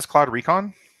that is Cloud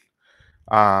Recon.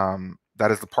 That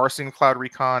is the parsing of Cloud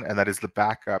Recon, and that is the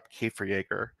backup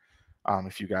K4Jaeger,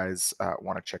 if you guys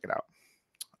want to check it out.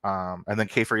 And then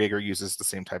K4Jaeger uses the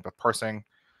same type of parsing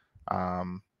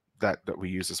that we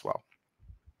use as well.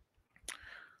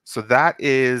 So that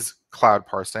is cloud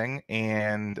parsing,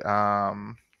 and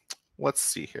let's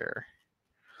see here.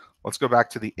 Let's go back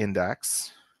to the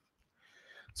index.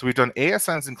 So we've done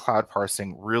ASNs and cloud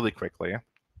parsing really quickly.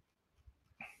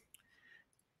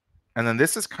 And then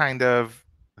this is kind of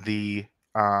the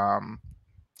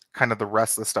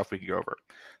rest of the stuff we could go over.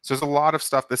 So there's a lot of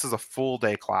stuff. This is a full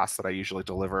day class that I usually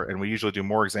deliver, and we usually do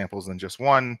more examples than just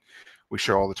one. We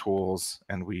show all the tools,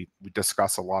 and we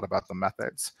discuss a lot about the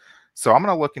methods. So I'm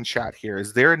going to look in chat here.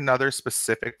 Is there another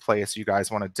specific place you guys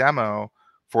want to demo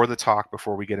for the talk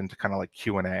before we get into kind of like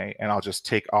Q&A? And I'll just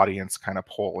take audience kind of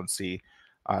poll and see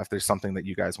if there's something that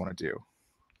you guys want to do.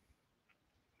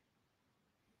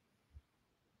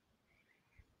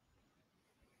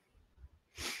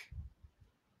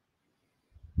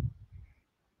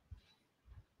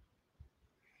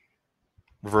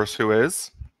 Reverse who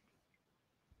is?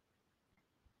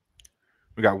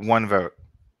 We got 1 vote.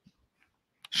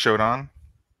 Shodan?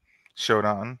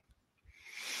 Shodan?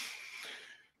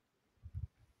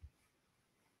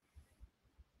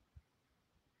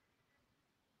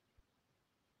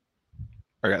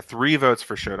 I got 3 votes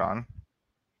for Shodan.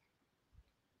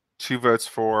 2 votes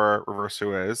for reverse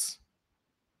who is.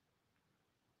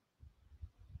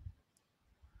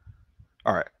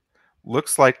 All right.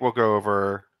 Looks like we'll go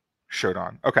over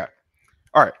Shodan. Okay.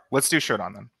 All right, let's do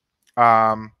Shodan then.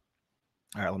 All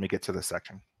right, let me get to this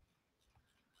section.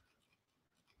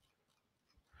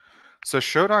 So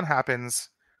Shodan happens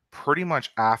pretty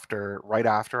much right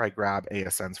after I grab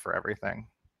ASNs for everything.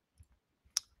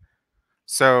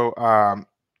 So,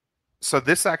 so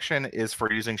this section is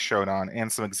for using Shodan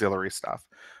and some auxiliary stuff.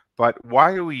 But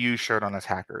why do we use Shodan as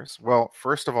hackers? Well,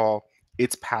 first of all,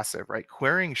 it's passive, right?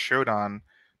 Querying Shodan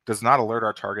does not alert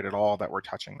our target at all that we're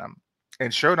touching them.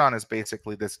 And Shodan is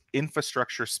basically this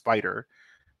infrastructure spider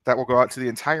that will go out to the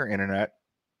entire internet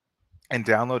and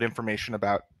download information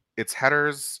about its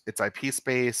headers, its IP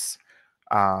space,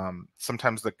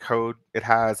 sometimes the code it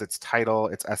has, its title,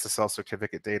 its SSL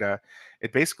certificate data.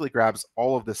 It basically grabs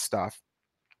all of this stuff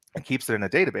and keeps it in a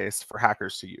database for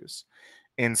hackers to use.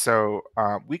 And so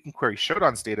we can query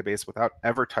Shodan's database without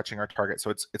ever touching our target. So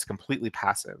it's completely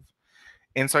passive.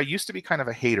 And so I used to be kind of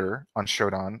a hater on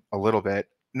Shodan a little bit.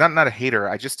 Not a hater.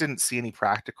 I just didn't see any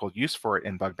practical use for it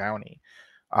in bug bounty.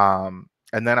 And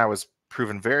then I was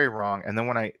proven very wrong. And then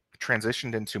when I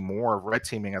transitioned into more of red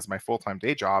teaming as my full-time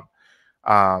day job,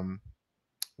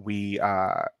 we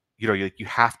you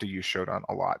have to use Shodan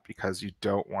a lot because you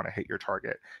don't want to hit your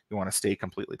target. You want to stay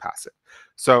completely passive.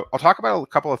 So I'll talk about a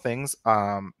couple of things.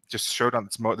 Just Shodan.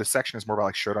 This section is more about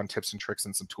like Shodan tips and tricks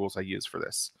and some tools I use for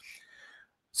this.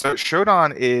 So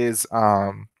Shodan is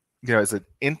is an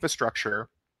infrastructure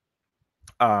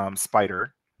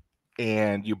spider,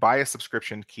 and you buy a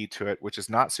subscription key to it, which is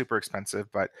not super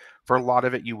expensive, but for a lot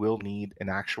of it, you will need an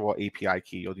actual API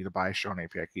key. You'll need to buy a Shodan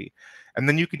API key, and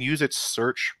then you can use its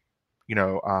search,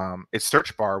 its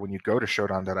search bar when you go to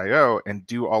Shodan.io and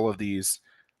do all of these,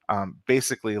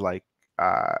 basically like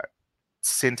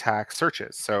syntax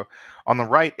searches. So on the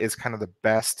right is kind of the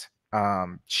best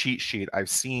cheat sheet I've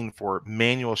seen for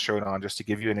manual Shodan, just to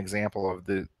give you an example of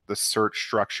the search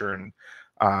structure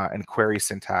and query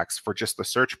syntax for just the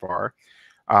search bar.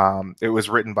 It was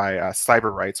written by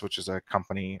Cyber Rights, which is a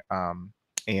company,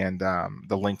 and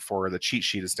the link for the cheat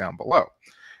sheet is down below.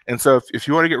 And so if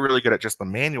you want to get really good at just the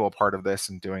manual part of this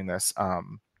and doing this,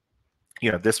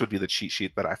 this would be the cheat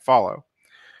sheet that I follow.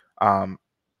 When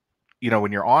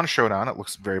you're on Shodan, it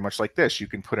looks very much like this. You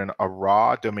can put in a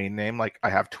raw domain name, like I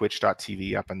have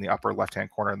twitch.tv up in the upper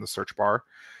left-hand corner in the search bar,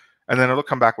 and then it'll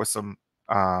come back with some,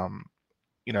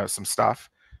 some stuff.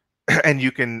 And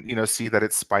you can, see that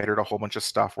it's spidered a whole bunch of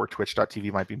stuff where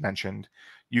twitch.tv might be mentioned.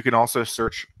 You can also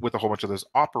search with a whole bunch of those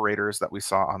operators that we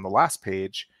saw on the last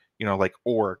page, like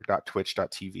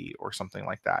org.twitch.tv or something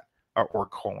like that, or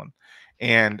org:,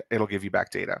 and it'll give you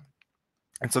back data.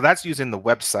 And so that's using the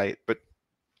website, but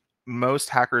most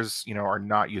hackers, are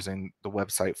not using the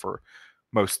website for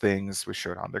most things with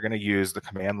Shodan. They're going to use the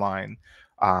command line,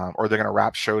 or they're going to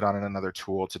wrap Shodan in another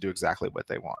tool to do exactly what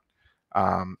they want.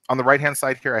 On the right-hand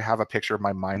side here, I have a picture of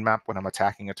my mind map when I'm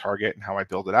attacking a target and how I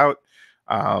build it out.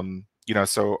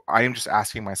 So I am just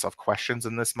asking myself questions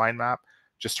in this mind map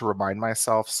just to remind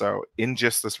myself. So in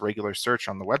just this regular search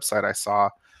on the website, I saw,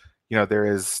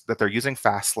 that they're using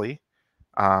Fastly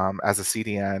as a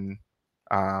CDN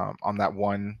on that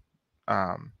one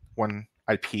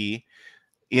IP.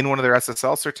 In one of their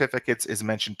SSL certificates is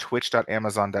mentioned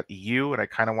twitch.amazon.eu, and I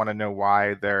kind of want to know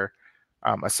why they're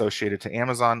associated to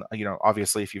Amazon.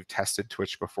 Obviously, if you've tested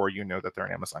Twitch before, you know that they're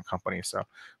an Amazon company. So,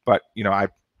 but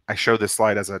I show this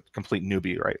slide as a complete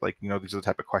newbie, right? Like, these are the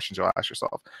type of questions you'll ask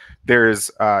yourself.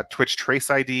 There's Twitch Trace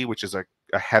ID, which is a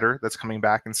header that's coming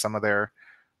back in some of their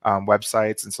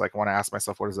websites, and so like I want to ask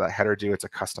myself, what does that header do? It's a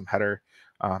custom header.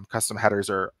 Custom headers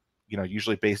are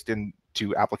usually based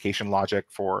into application logic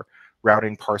for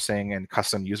routing, parsing, and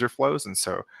custom user flows. And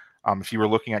so if you were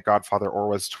looking at Godfather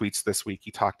Orwa's tweets this week, he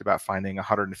talked about finding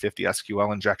 150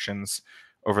 SQL injections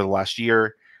over the last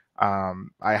year. I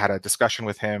had a discussion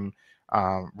with him.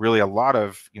 Really, a lot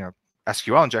of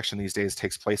SQL injection these days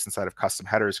takes place inside of custom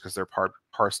headers because they're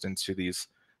parsed into these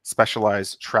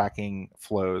specialized tracking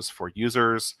flows for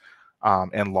users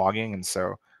and logging. And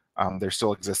so there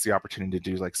still exists the opportunity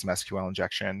to do like some SQL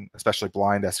injection, especially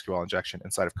blind SQL injection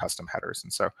inside of custom headers.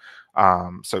 And so,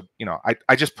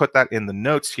 I just put that in the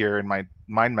notes here in my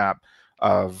mind map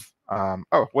of,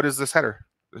 oh, what is this header?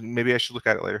 Maybe I should look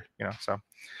at it later,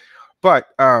 But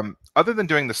other than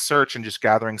doing the search and just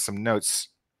gathering some notes,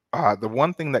 the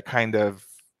one thing that kind of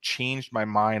changed my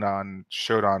mind on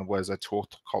Shodan was a tool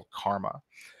called Karma.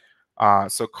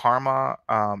 So Karma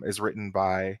is written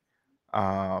by,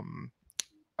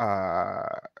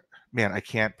 man, I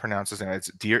can't pronounce his name.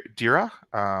 It's Dira,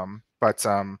 but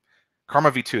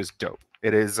Karma V2 is dope.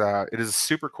 It is a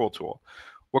super cool tool.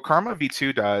 What Karma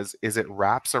V2 does is it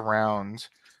wraps around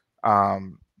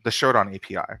the Shodan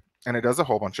API, and it does a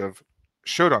whole bunch of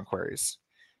Shodan queries.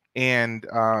 And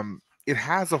it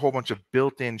has a whole bunch of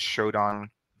built-in Shodan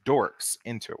dorks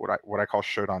into it, what I call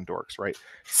Shodan dorks, right?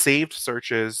 Saved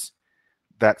searches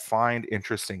that find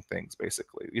interesting things,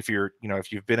 basically. If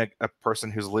you've been a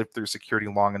person who's lived through security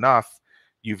long enough,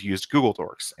 you've used Google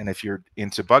dorks. And if you're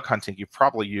into bug hunting, you've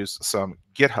probably used some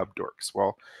GitHub dorks.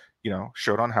 Well,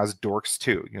 Shodan has dorks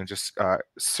too. Just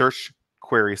search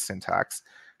query syntax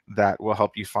that will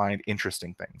help you find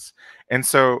interesting things. And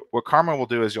so what Karma will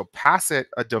do is you'll pass it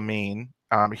a domain.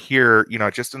 Here,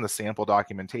 just in the sample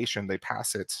documentation, they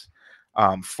pass it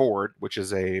forward, which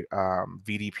is a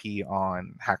VDP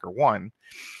on HackerOne,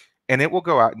 and it will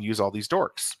go out and use all these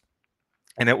dorks,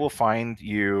 and it will find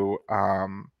you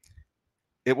all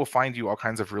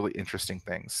kinds of really interesting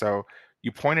things. So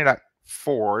you point it at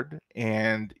forward,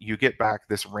 and you get back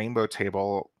this rainbow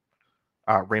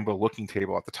looking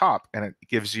table at the top, and it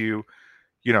gives you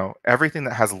everything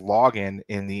that has login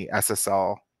in the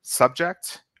SSL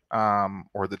subject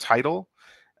or the title.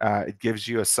 It gives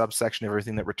you a subsection of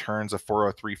everything that returns a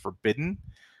 403 forbidden.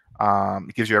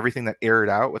 It gives you everything that aired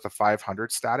out with a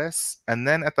 500 status. And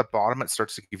then at the bottom, it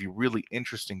starts to give you really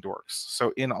interesting dorks.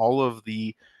 So in all of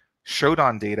the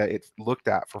Shodan data it looked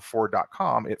at for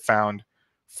Forward.com, it found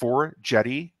 4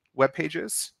 Jetty web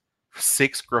pages,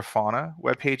 6 Grafana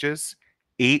web pages,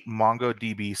 8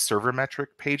 MongoDB server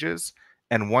metric pages,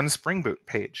 and 1 Spring Boot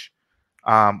page,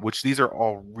 which these are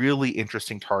all really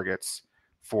interesting targets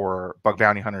for bug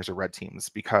bounty hunters or red teams,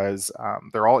 because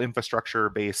they're all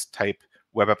infrastructure-based type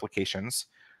web applications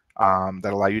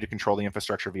that allow you to control the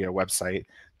infrastructure via a website.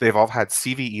 They've all had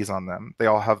CVEs on them. They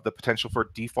all have the potential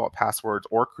for default passwords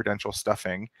or credential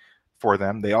stuffing for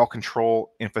them. They all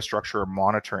control infrastructure or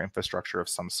monitor infrastructure of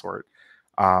some sort.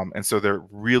 And so they're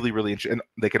really, really interesting. And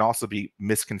they can also be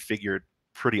misconfigured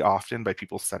pretty often by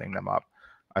people setting them up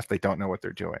if they don't know what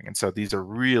they're doing. And so these are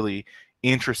really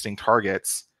interesting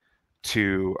targets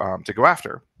to go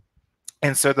after.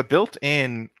 And so the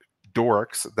built-in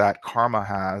dorks that Karma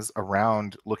has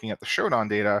around looking at the Shodan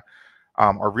data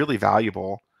are really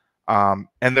valuable, and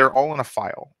they're all in a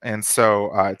file. And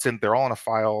so they're all in a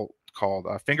file called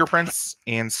fingerprints.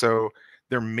 And so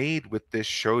they're made with this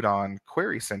Shodan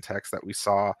query syntax that we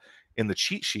saw in the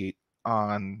cheat sheet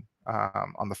on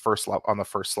the first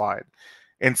slide.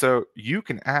 And so you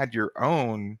can add your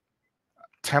own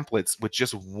templates with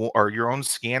just your own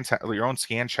scan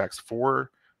checks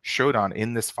for Shodan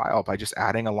in this file by just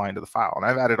adding a line to the file. And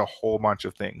I've added a whole bunch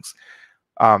of things.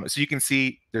 So you can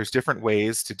see there's different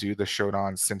ways to do the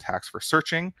Shodan syntax for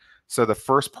searching. So the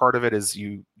first part of it is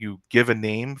you give a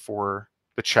name for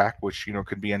the check, which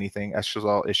could be anything: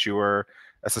 SSL issuer,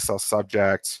 SSL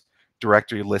subject,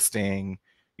 directory listing,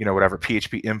 whatever,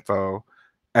 PHP info.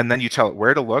 And then you tell it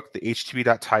where to look, the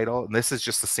http.title, and this is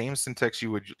just the same syntax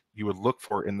you would look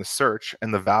for in the search,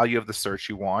 and the value of the search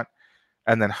you want.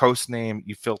 And then host name,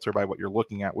 you filter by what you're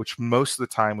looking at, which most of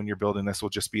the time when you're building this will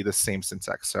just be the same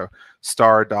syntax. So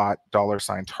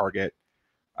 $$target,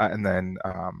 and then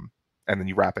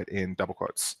you wrap it in double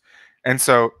quotes. And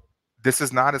so this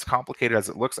is not as complicated as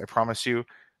it looks, I promise you.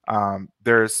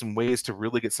 There's some ways to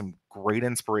really get some great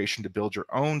inspiration to build your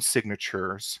own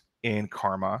signatures in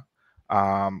Karma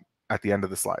at the end of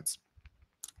the slides.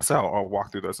 So I'll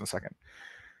walk through those in a second.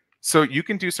 So you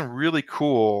can do some really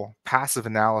cool passive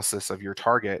analysis of your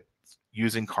target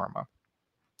using Karma.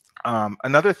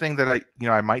 Another thing that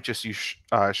I might just use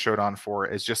Shodan for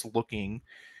is just looking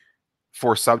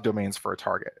for subdomains for a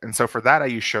target. And so for that, I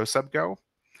use showsubgo.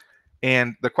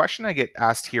 And the question I get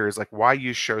asked here is like, why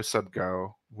use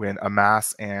showsubgo when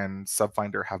Amass and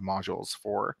Subfinder have modules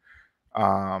for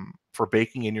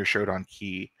baking in your Shodan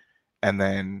key and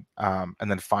then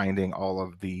finding all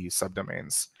of the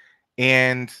subdomains?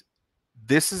 And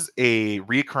this is a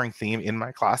recurring theme in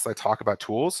my class. I talk about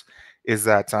tools, is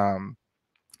that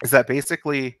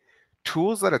basically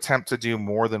tools that attempt to do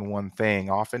more than one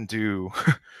thing often do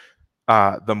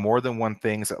the more than one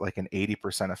things at like an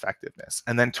 80% effectiveness.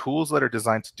 And then tools that are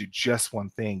designed to do just one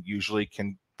thing usually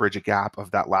can bridge a gap of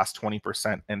that last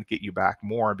 20% and get you back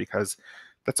more, because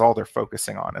that's all they're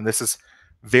focusing on. And this is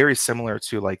very similar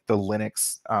to like the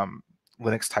Linux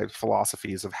type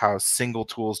philosophies of how single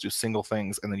tools do single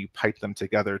things and then you pipe them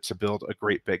together to build a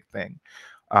great big thing.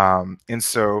 And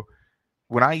so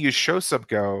when I use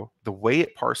showsubgo, the way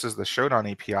it parses the Shodan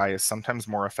API is sometimes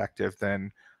more effective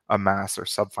than Amass or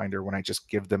Subfinder when I just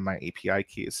give them my API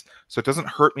keys. So it doesn't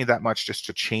hurt me that much just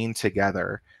to chain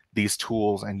together these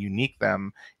tools and unique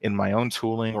them in my own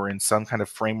tooling or in some kind of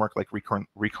framework like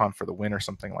Recon for the win or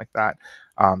something like that.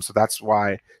 So that's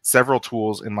why several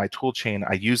tools in my tool chain,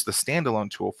 I use the standalone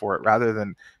tool for it rather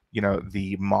than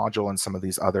the module and some of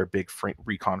these other big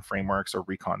recon frameworks or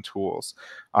recon tools.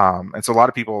 And so a lot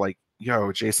of people like,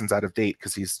 yo, Jason's out of date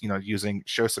because he's using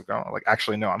Shosif. Like,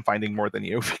 actually, no, I'm finding more than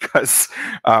you because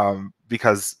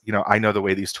I know the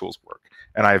way these tools work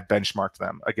and I've benchmarked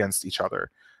them against each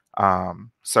other.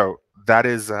 So that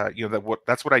is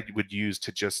that's what I would use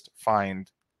to just find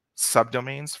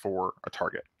subdomains for a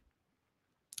target.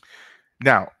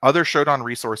 Now, other Shodan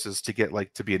resources to get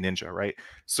to be a ninja, right?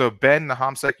 So Ben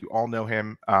Nahamsek, you all know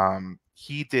him.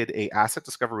 He did a asset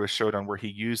discovery with Shodan where he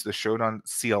used the Shodan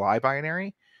CLI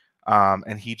binary,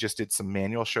 and he just did some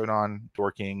manual Shodan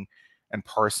dorking and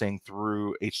parsing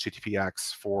through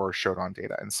HTTPX for Shodan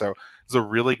data. And so it's a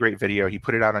really great video. He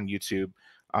put it out on YouTube.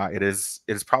 It is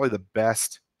probably the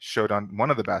best Shodan,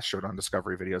 one of the best Shodan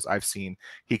discovery videos I've seen.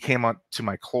 He came up to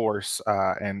my course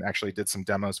and actually did some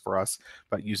demos for us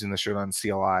about using the Shodan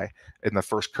CLI in the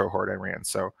first cohort I ran.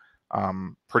 So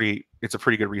it's a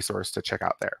pretty good resource to check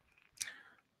out there.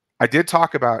 I did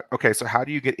talk about, okay, so how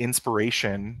do you get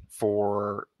inspiration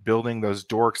for building those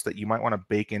dorks that you might want to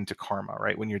bake into Karma,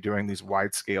 right, when you're doing these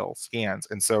wide scale scans?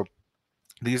 And so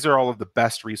these are all of the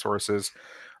best resources.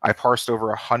 I parsed over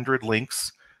 100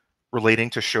 links relating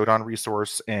to Shodan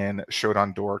resource and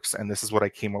Shodan dorks, and this is what I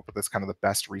came up with as kind of the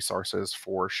best resources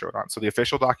for Shodan. So the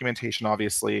official documentation,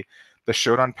 obviously, the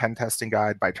Shodan pen testing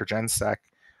guide by Tergensec.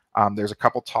 There's a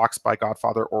couple talks by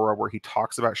Godfather Aura where he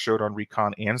talks about Shodan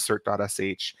Recon and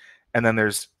cert.sh, and then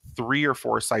there's 3 or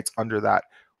 4 sites under that,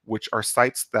 which are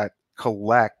sites that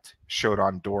collect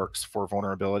Shodan dorks for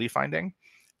vulnerability finding,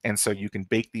 and so you can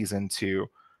bake these into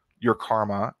your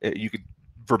Karma. You could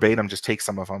verbatim just take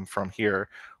some of them from here,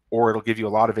 or it'll give you a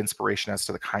lot of inspiration as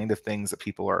to the kind of things that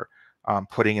people are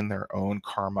putting in their own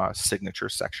Karma signature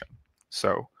section.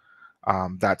 So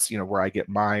that's where I get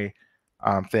my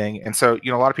thing. And so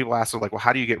a lot of people ask, like, well,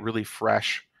 how do you get really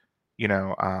fresh,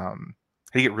 how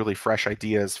do you get really fresh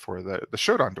ideas for the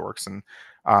Shodan dorks? And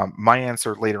my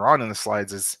answer later on in the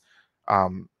slides is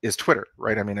Twitter,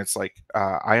 right? I mean, it's like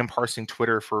I am parsing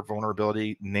Twitter for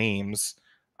vulnerability names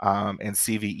and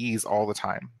CVEs all the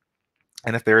time.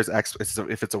 And if there's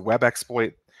if it's a web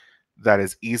exploit that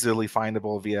is easily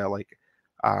findable via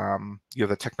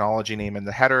the technology name in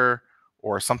the header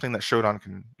or something that Shodan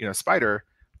can spider,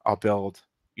 I'll build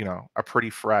a pretty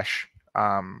fresh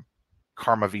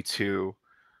Karma v2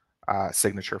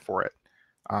 signature for it.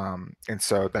 And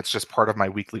so that's just part of my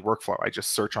weekly workflow. I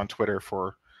just search on Twitter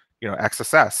for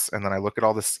XSS, and then I look at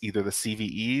all this, either the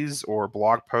CVEs or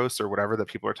blog posts or whatever that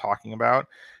people are talking about,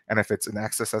 and if it's an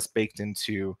XSS baked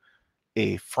into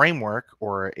a framework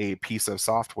or a piece of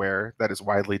software that is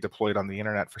widely deployed on the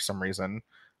internet for some reason,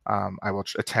 I will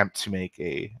attempt to make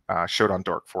a Shodan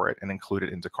dork for it and include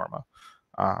it into Karma.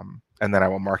 And then I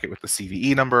will mark it with the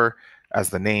CVE number as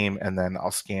the name, and then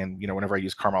I'll scan, whenever I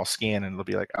use Karma, I'll scan, and it'll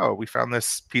be like, oh, we found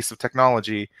this piece of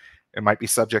technology. It might be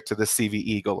subject to this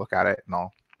CVE. Go look at it, and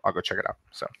I'll go check it out.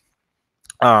 So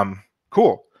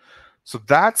cool. So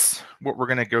that's what we're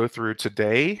going to go through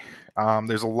today.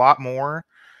 There's a lot more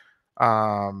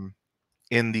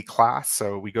in the class,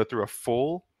 so we go through a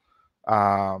full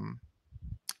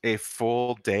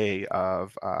day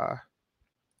of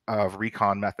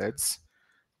recon methods,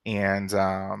 and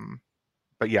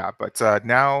but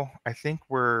now I think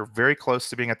we're very close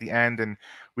to being at the end, and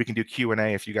we can do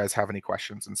Q&A if you guys have any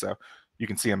questions. And so you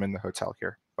can see them in the hotel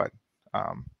here. But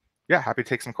yeah, happy to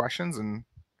take some questions, and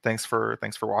thanks for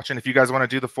watching. If you guys want to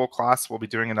do the full class, we'll be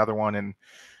doing another one in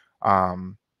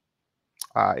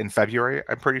February,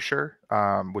 I'm pretty sure,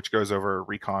 which goes over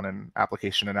recon and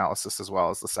application analysis as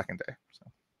well as the second day. So.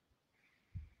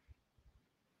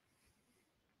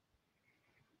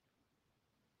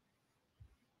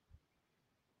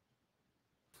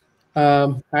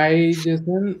 Hi,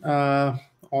 Jason.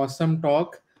 Awesome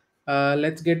talk.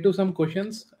 Let's get to some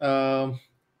questions. I'll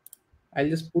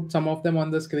just put some of them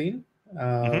on the screen.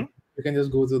 You can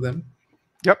just go through them.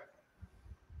 Yep.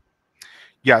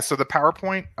 Yeah, so the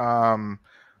PowerPoint,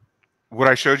 what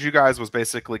I showed you guys was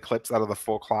basically clips out of the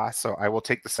full class. So I will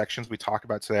take the sections we talk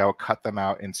about today, I'll cut them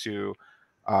out into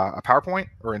a PowerPoint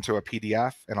or into a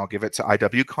PDF, and I'll give it to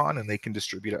IWCON, and they can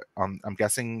distribute it. I'm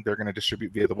guessing they're going to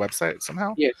distribute via the website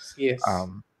somehow. Yes. Yeah,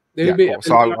 cool.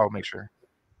 So I'll make sure.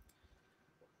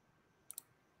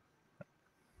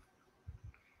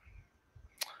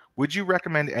 Would you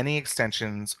recommend any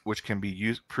extensions which can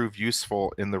be prove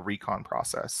useful in the recon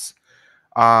process?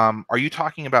 Are you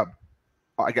talking about?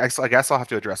 I guess I'll have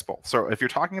to address both. So if you're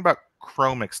talking about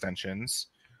Chrome extensions,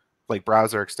 like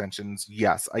browser extensions,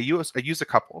 yes, I use a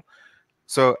couple.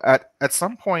 So at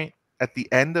some point at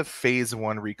the end of phase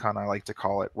 1 recon, I like to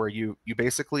call it, where you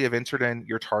basically have entered in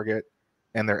your target,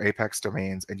 and their apex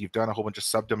domains, and you've done a whole bunch of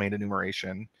subdomain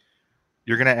enumeration,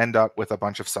 you're going to end up with a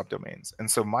bunch of subdomains. And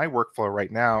so my workflow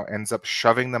right now ends up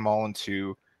shoving them all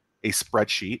into a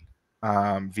spreadsheet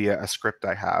via a script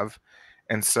I have.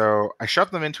 And so I shove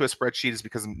them into a spreadsheet is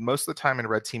because most of the time in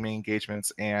red teaming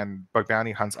engagements and bug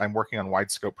bounty hunts, I'm working on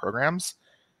wide scope programs.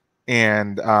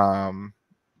 And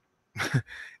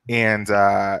and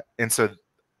so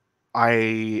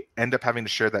I end up having to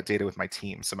share that data with my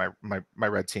team. So my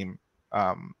red team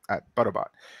at BuddoBot.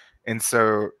 And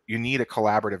so you need a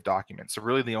collaborative document. So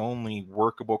really the only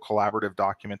workable collaborative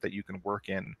document that you can work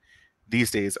in these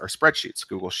days are spreadsheets,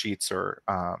 Google Sheets or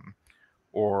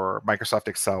Microsoft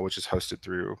Excel, which is hosted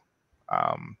through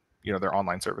their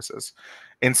online services.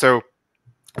 And so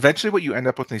eventually what you end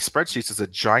up with in these spreadsheets is a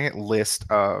giant list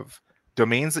of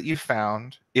domains that you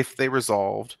found. If they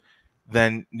resolved,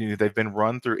 then they've been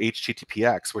run through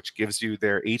HTTPX, which gives you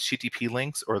their HTTP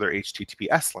links or their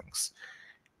HTTPS links.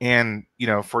 And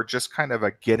for just kind of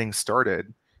a getting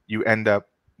started, you end up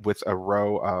with a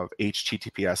row of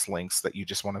HTTPS links that you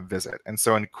just want to visit. And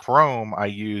so in Chrome, I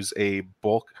use a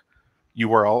bulk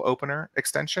URL opener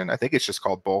extension. I think it's just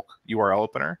called bulk URL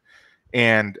opener.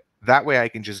 And that way I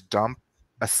can just dump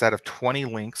a set of 20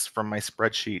 links from my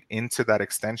spreadsheet into that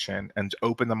extension and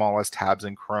open them all as tabs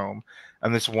in Chrome.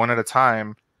 And just one at a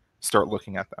time, start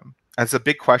looking at them. That's a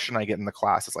big question I get in the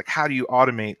class. It's like, how do you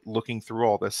automate looking through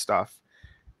all this stuff?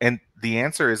 And the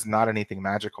answer is not anything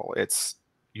magical. It's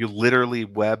you literally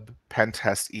web pen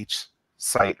test each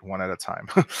site one at a time.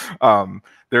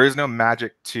 There is no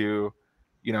magic to,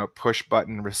 push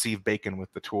button, receive bacon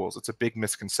with the tools. It's a big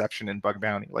misconception in bug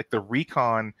bounty. Like the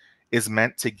recon is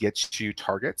meant to get you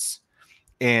targets.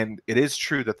 And it is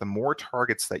true that the more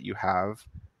targets that you have,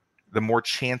 the more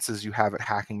chances you have at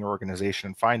hacking your organization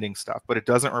and finding stuff. But it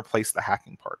doesn't replace the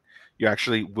hacking part. You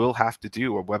actually will have to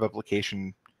do a web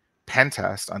application pen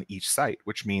test on each site,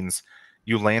 which means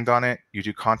you land on it, you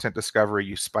do content discovery,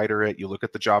 you spider it, you look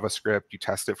at the JavaScript, you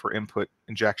test it for input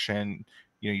injection,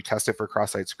 you test it for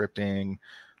cross-site scripting,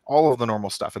 all of the normal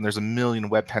stuff. And there's a million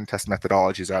web pen test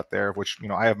methodologies out there, of which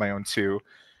I have my own too.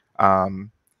 And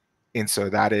so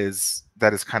that is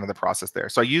kind of the process there.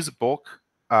 So I use bulk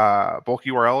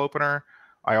URL opener.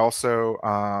 I also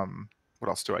what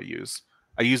else do I use?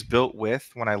 I use built with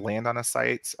when I land on a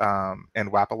site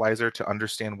and Wapalizer to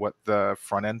understand what the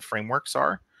front end frameworks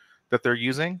are that they're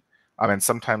using. And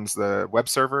sometimes the web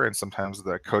server and sometimes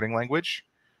the coding language.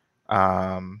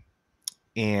 Yeah,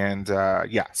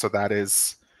 so that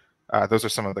is, those are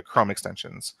some of the Chrome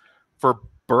extensions. For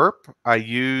Burp, I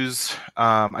use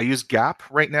Gap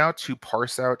right now to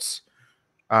parse out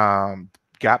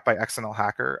Gap by XML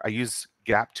Hacker. I use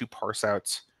Gap to parse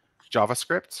out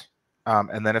JavaScript.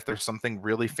 And then if there's something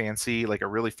really fancy, like a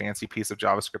really fancy piece of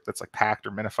JavaScript that's like packed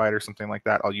or minified or something like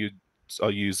that, I'll use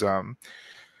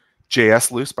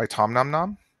JS Loose by Tom Nom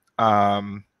Nom.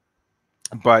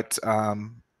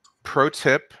 Pro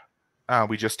tip,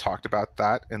 we just talked about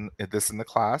that in the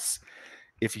class.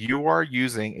 If you are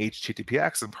using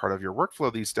HTTPX in part of your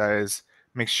workflow these days,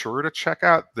 make sure to check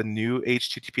out the new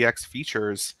HTTPX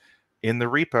features in the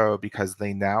repo, because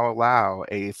they now allow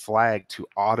a flag to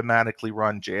automatically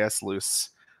run JS Loose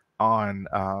on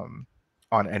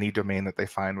any domain that they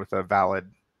find with a valid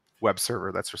web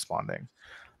server that's responding,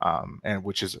 and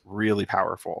which is really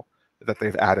powerful that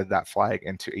they've added that flag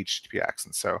into HTTPX.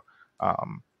 And so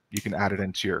you can add it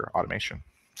into your automation.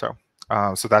 So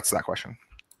that's that question.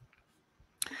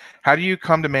 How do you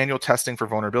come to manual testing for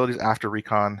vulnerabilities after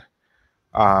recon?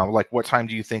 Like, what time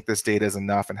do you think this data is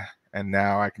enough and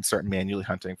now I can start manually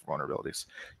hunting for vulnerabilities?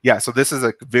 Yeah, so this is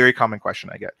a very common question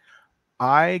I get.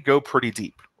 I go pretty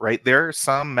deep, right? There are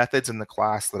some methods in the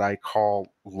class that I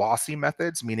call lossy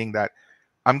methods, meaning that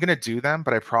I'm going to do them,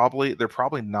 but they're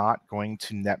probably not going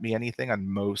to net me anything on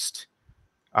most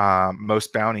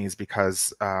bounties,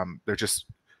 because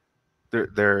they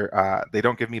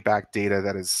don't give me back data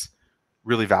that is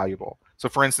really valuable. So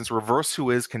for instance, reverse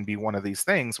whois can be one of these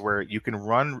things where you can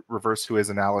run reverse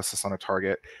whois analysis on a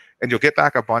target and you'll get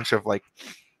back a bunch of like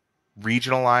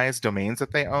regionalized domains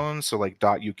that they own. So like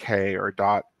 .uk or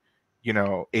 .au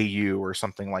or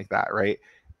something like that, right?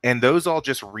 And those all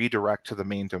just redirect to the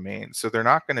main domain. So they're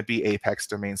not going to be apex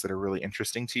domains that are really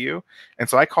interesting to you. And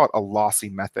so I call it a lossy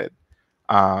method.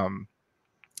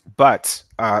 But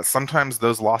sometimes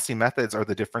those lossy methods are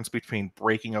the difference between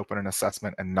breaking open an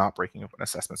assessment and not breaking open an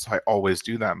assessment. So I always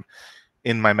do them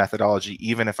in my methodology,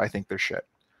 even if I think they're shit.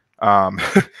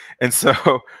 And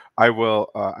so I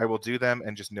will do them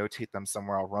and just notate them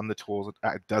somewhere. I'll run the tools.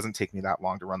 It doesn't take me that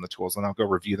long to run the tools, and I'll go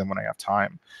review them when I have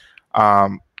time.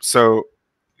 So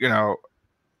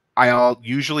I'll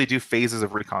usually do phases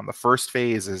of recon. The first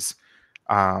phase is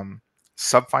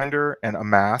Subfinder and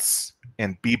Amass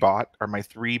and BuddoBot are my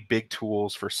 3 big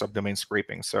tools for subdomain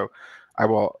scraping. So I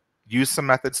will use some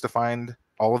methods to find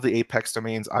all of the Apex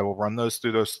domains. I will run those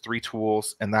through those 3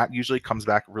 tools, and that usually comes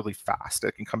back really fast.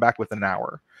 It can come back within an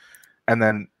hour. And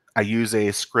then I use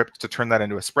a script to turn that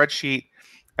into a spreadsheet,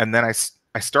 and then I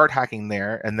start hacking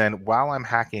there. And then while I'm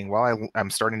hacking, while I'm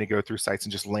starting to go through sites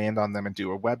and just land on them and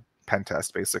do a web pen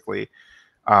test, basically,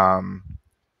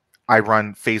 I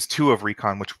run phase 2 of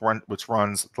Recon, which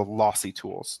runs the lossy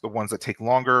tools, the ones that take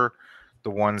longer, the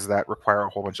ones that require a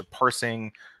whole bunch of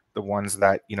parsing, the ones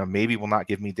that maybe will not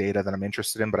give me data that I'm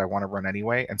interested in, but I want to run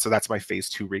anyway. And so that's my phase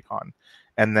 2 Recon.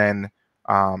 And then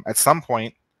at some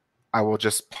point, I will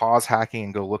just pause hacking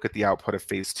and go look at the output of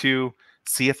phase 2,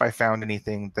 see if I found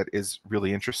anything that is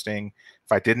really interesting.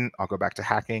 If I didn't, I'll go back to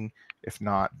hacking. If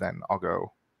not, then I'll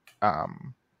go.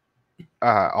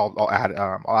 I'll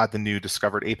add the new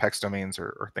discovered Apex domains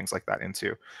or things like that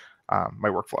into my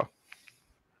workflow.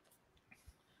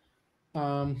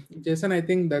 Jason, I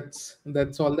think that's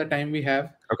all the time we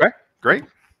have. Okay, great.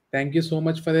 Thank you so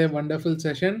much for a wonderful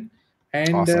session.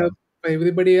 And Awesome. for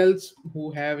everybody else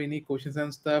who have any questions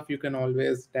and stuff, you can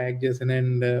always tag Jason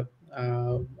and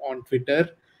on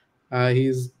Twitter.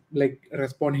 He's like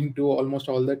responding to almost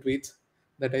all the tweets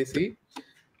that I see.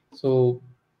 So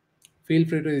feel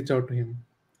free to reach out to him.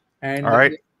 And All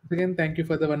right. again, thank you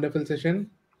for the wonderful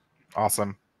session.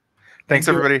 Awesome. Thank Thanks,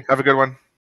 you. everybody. Have a good one.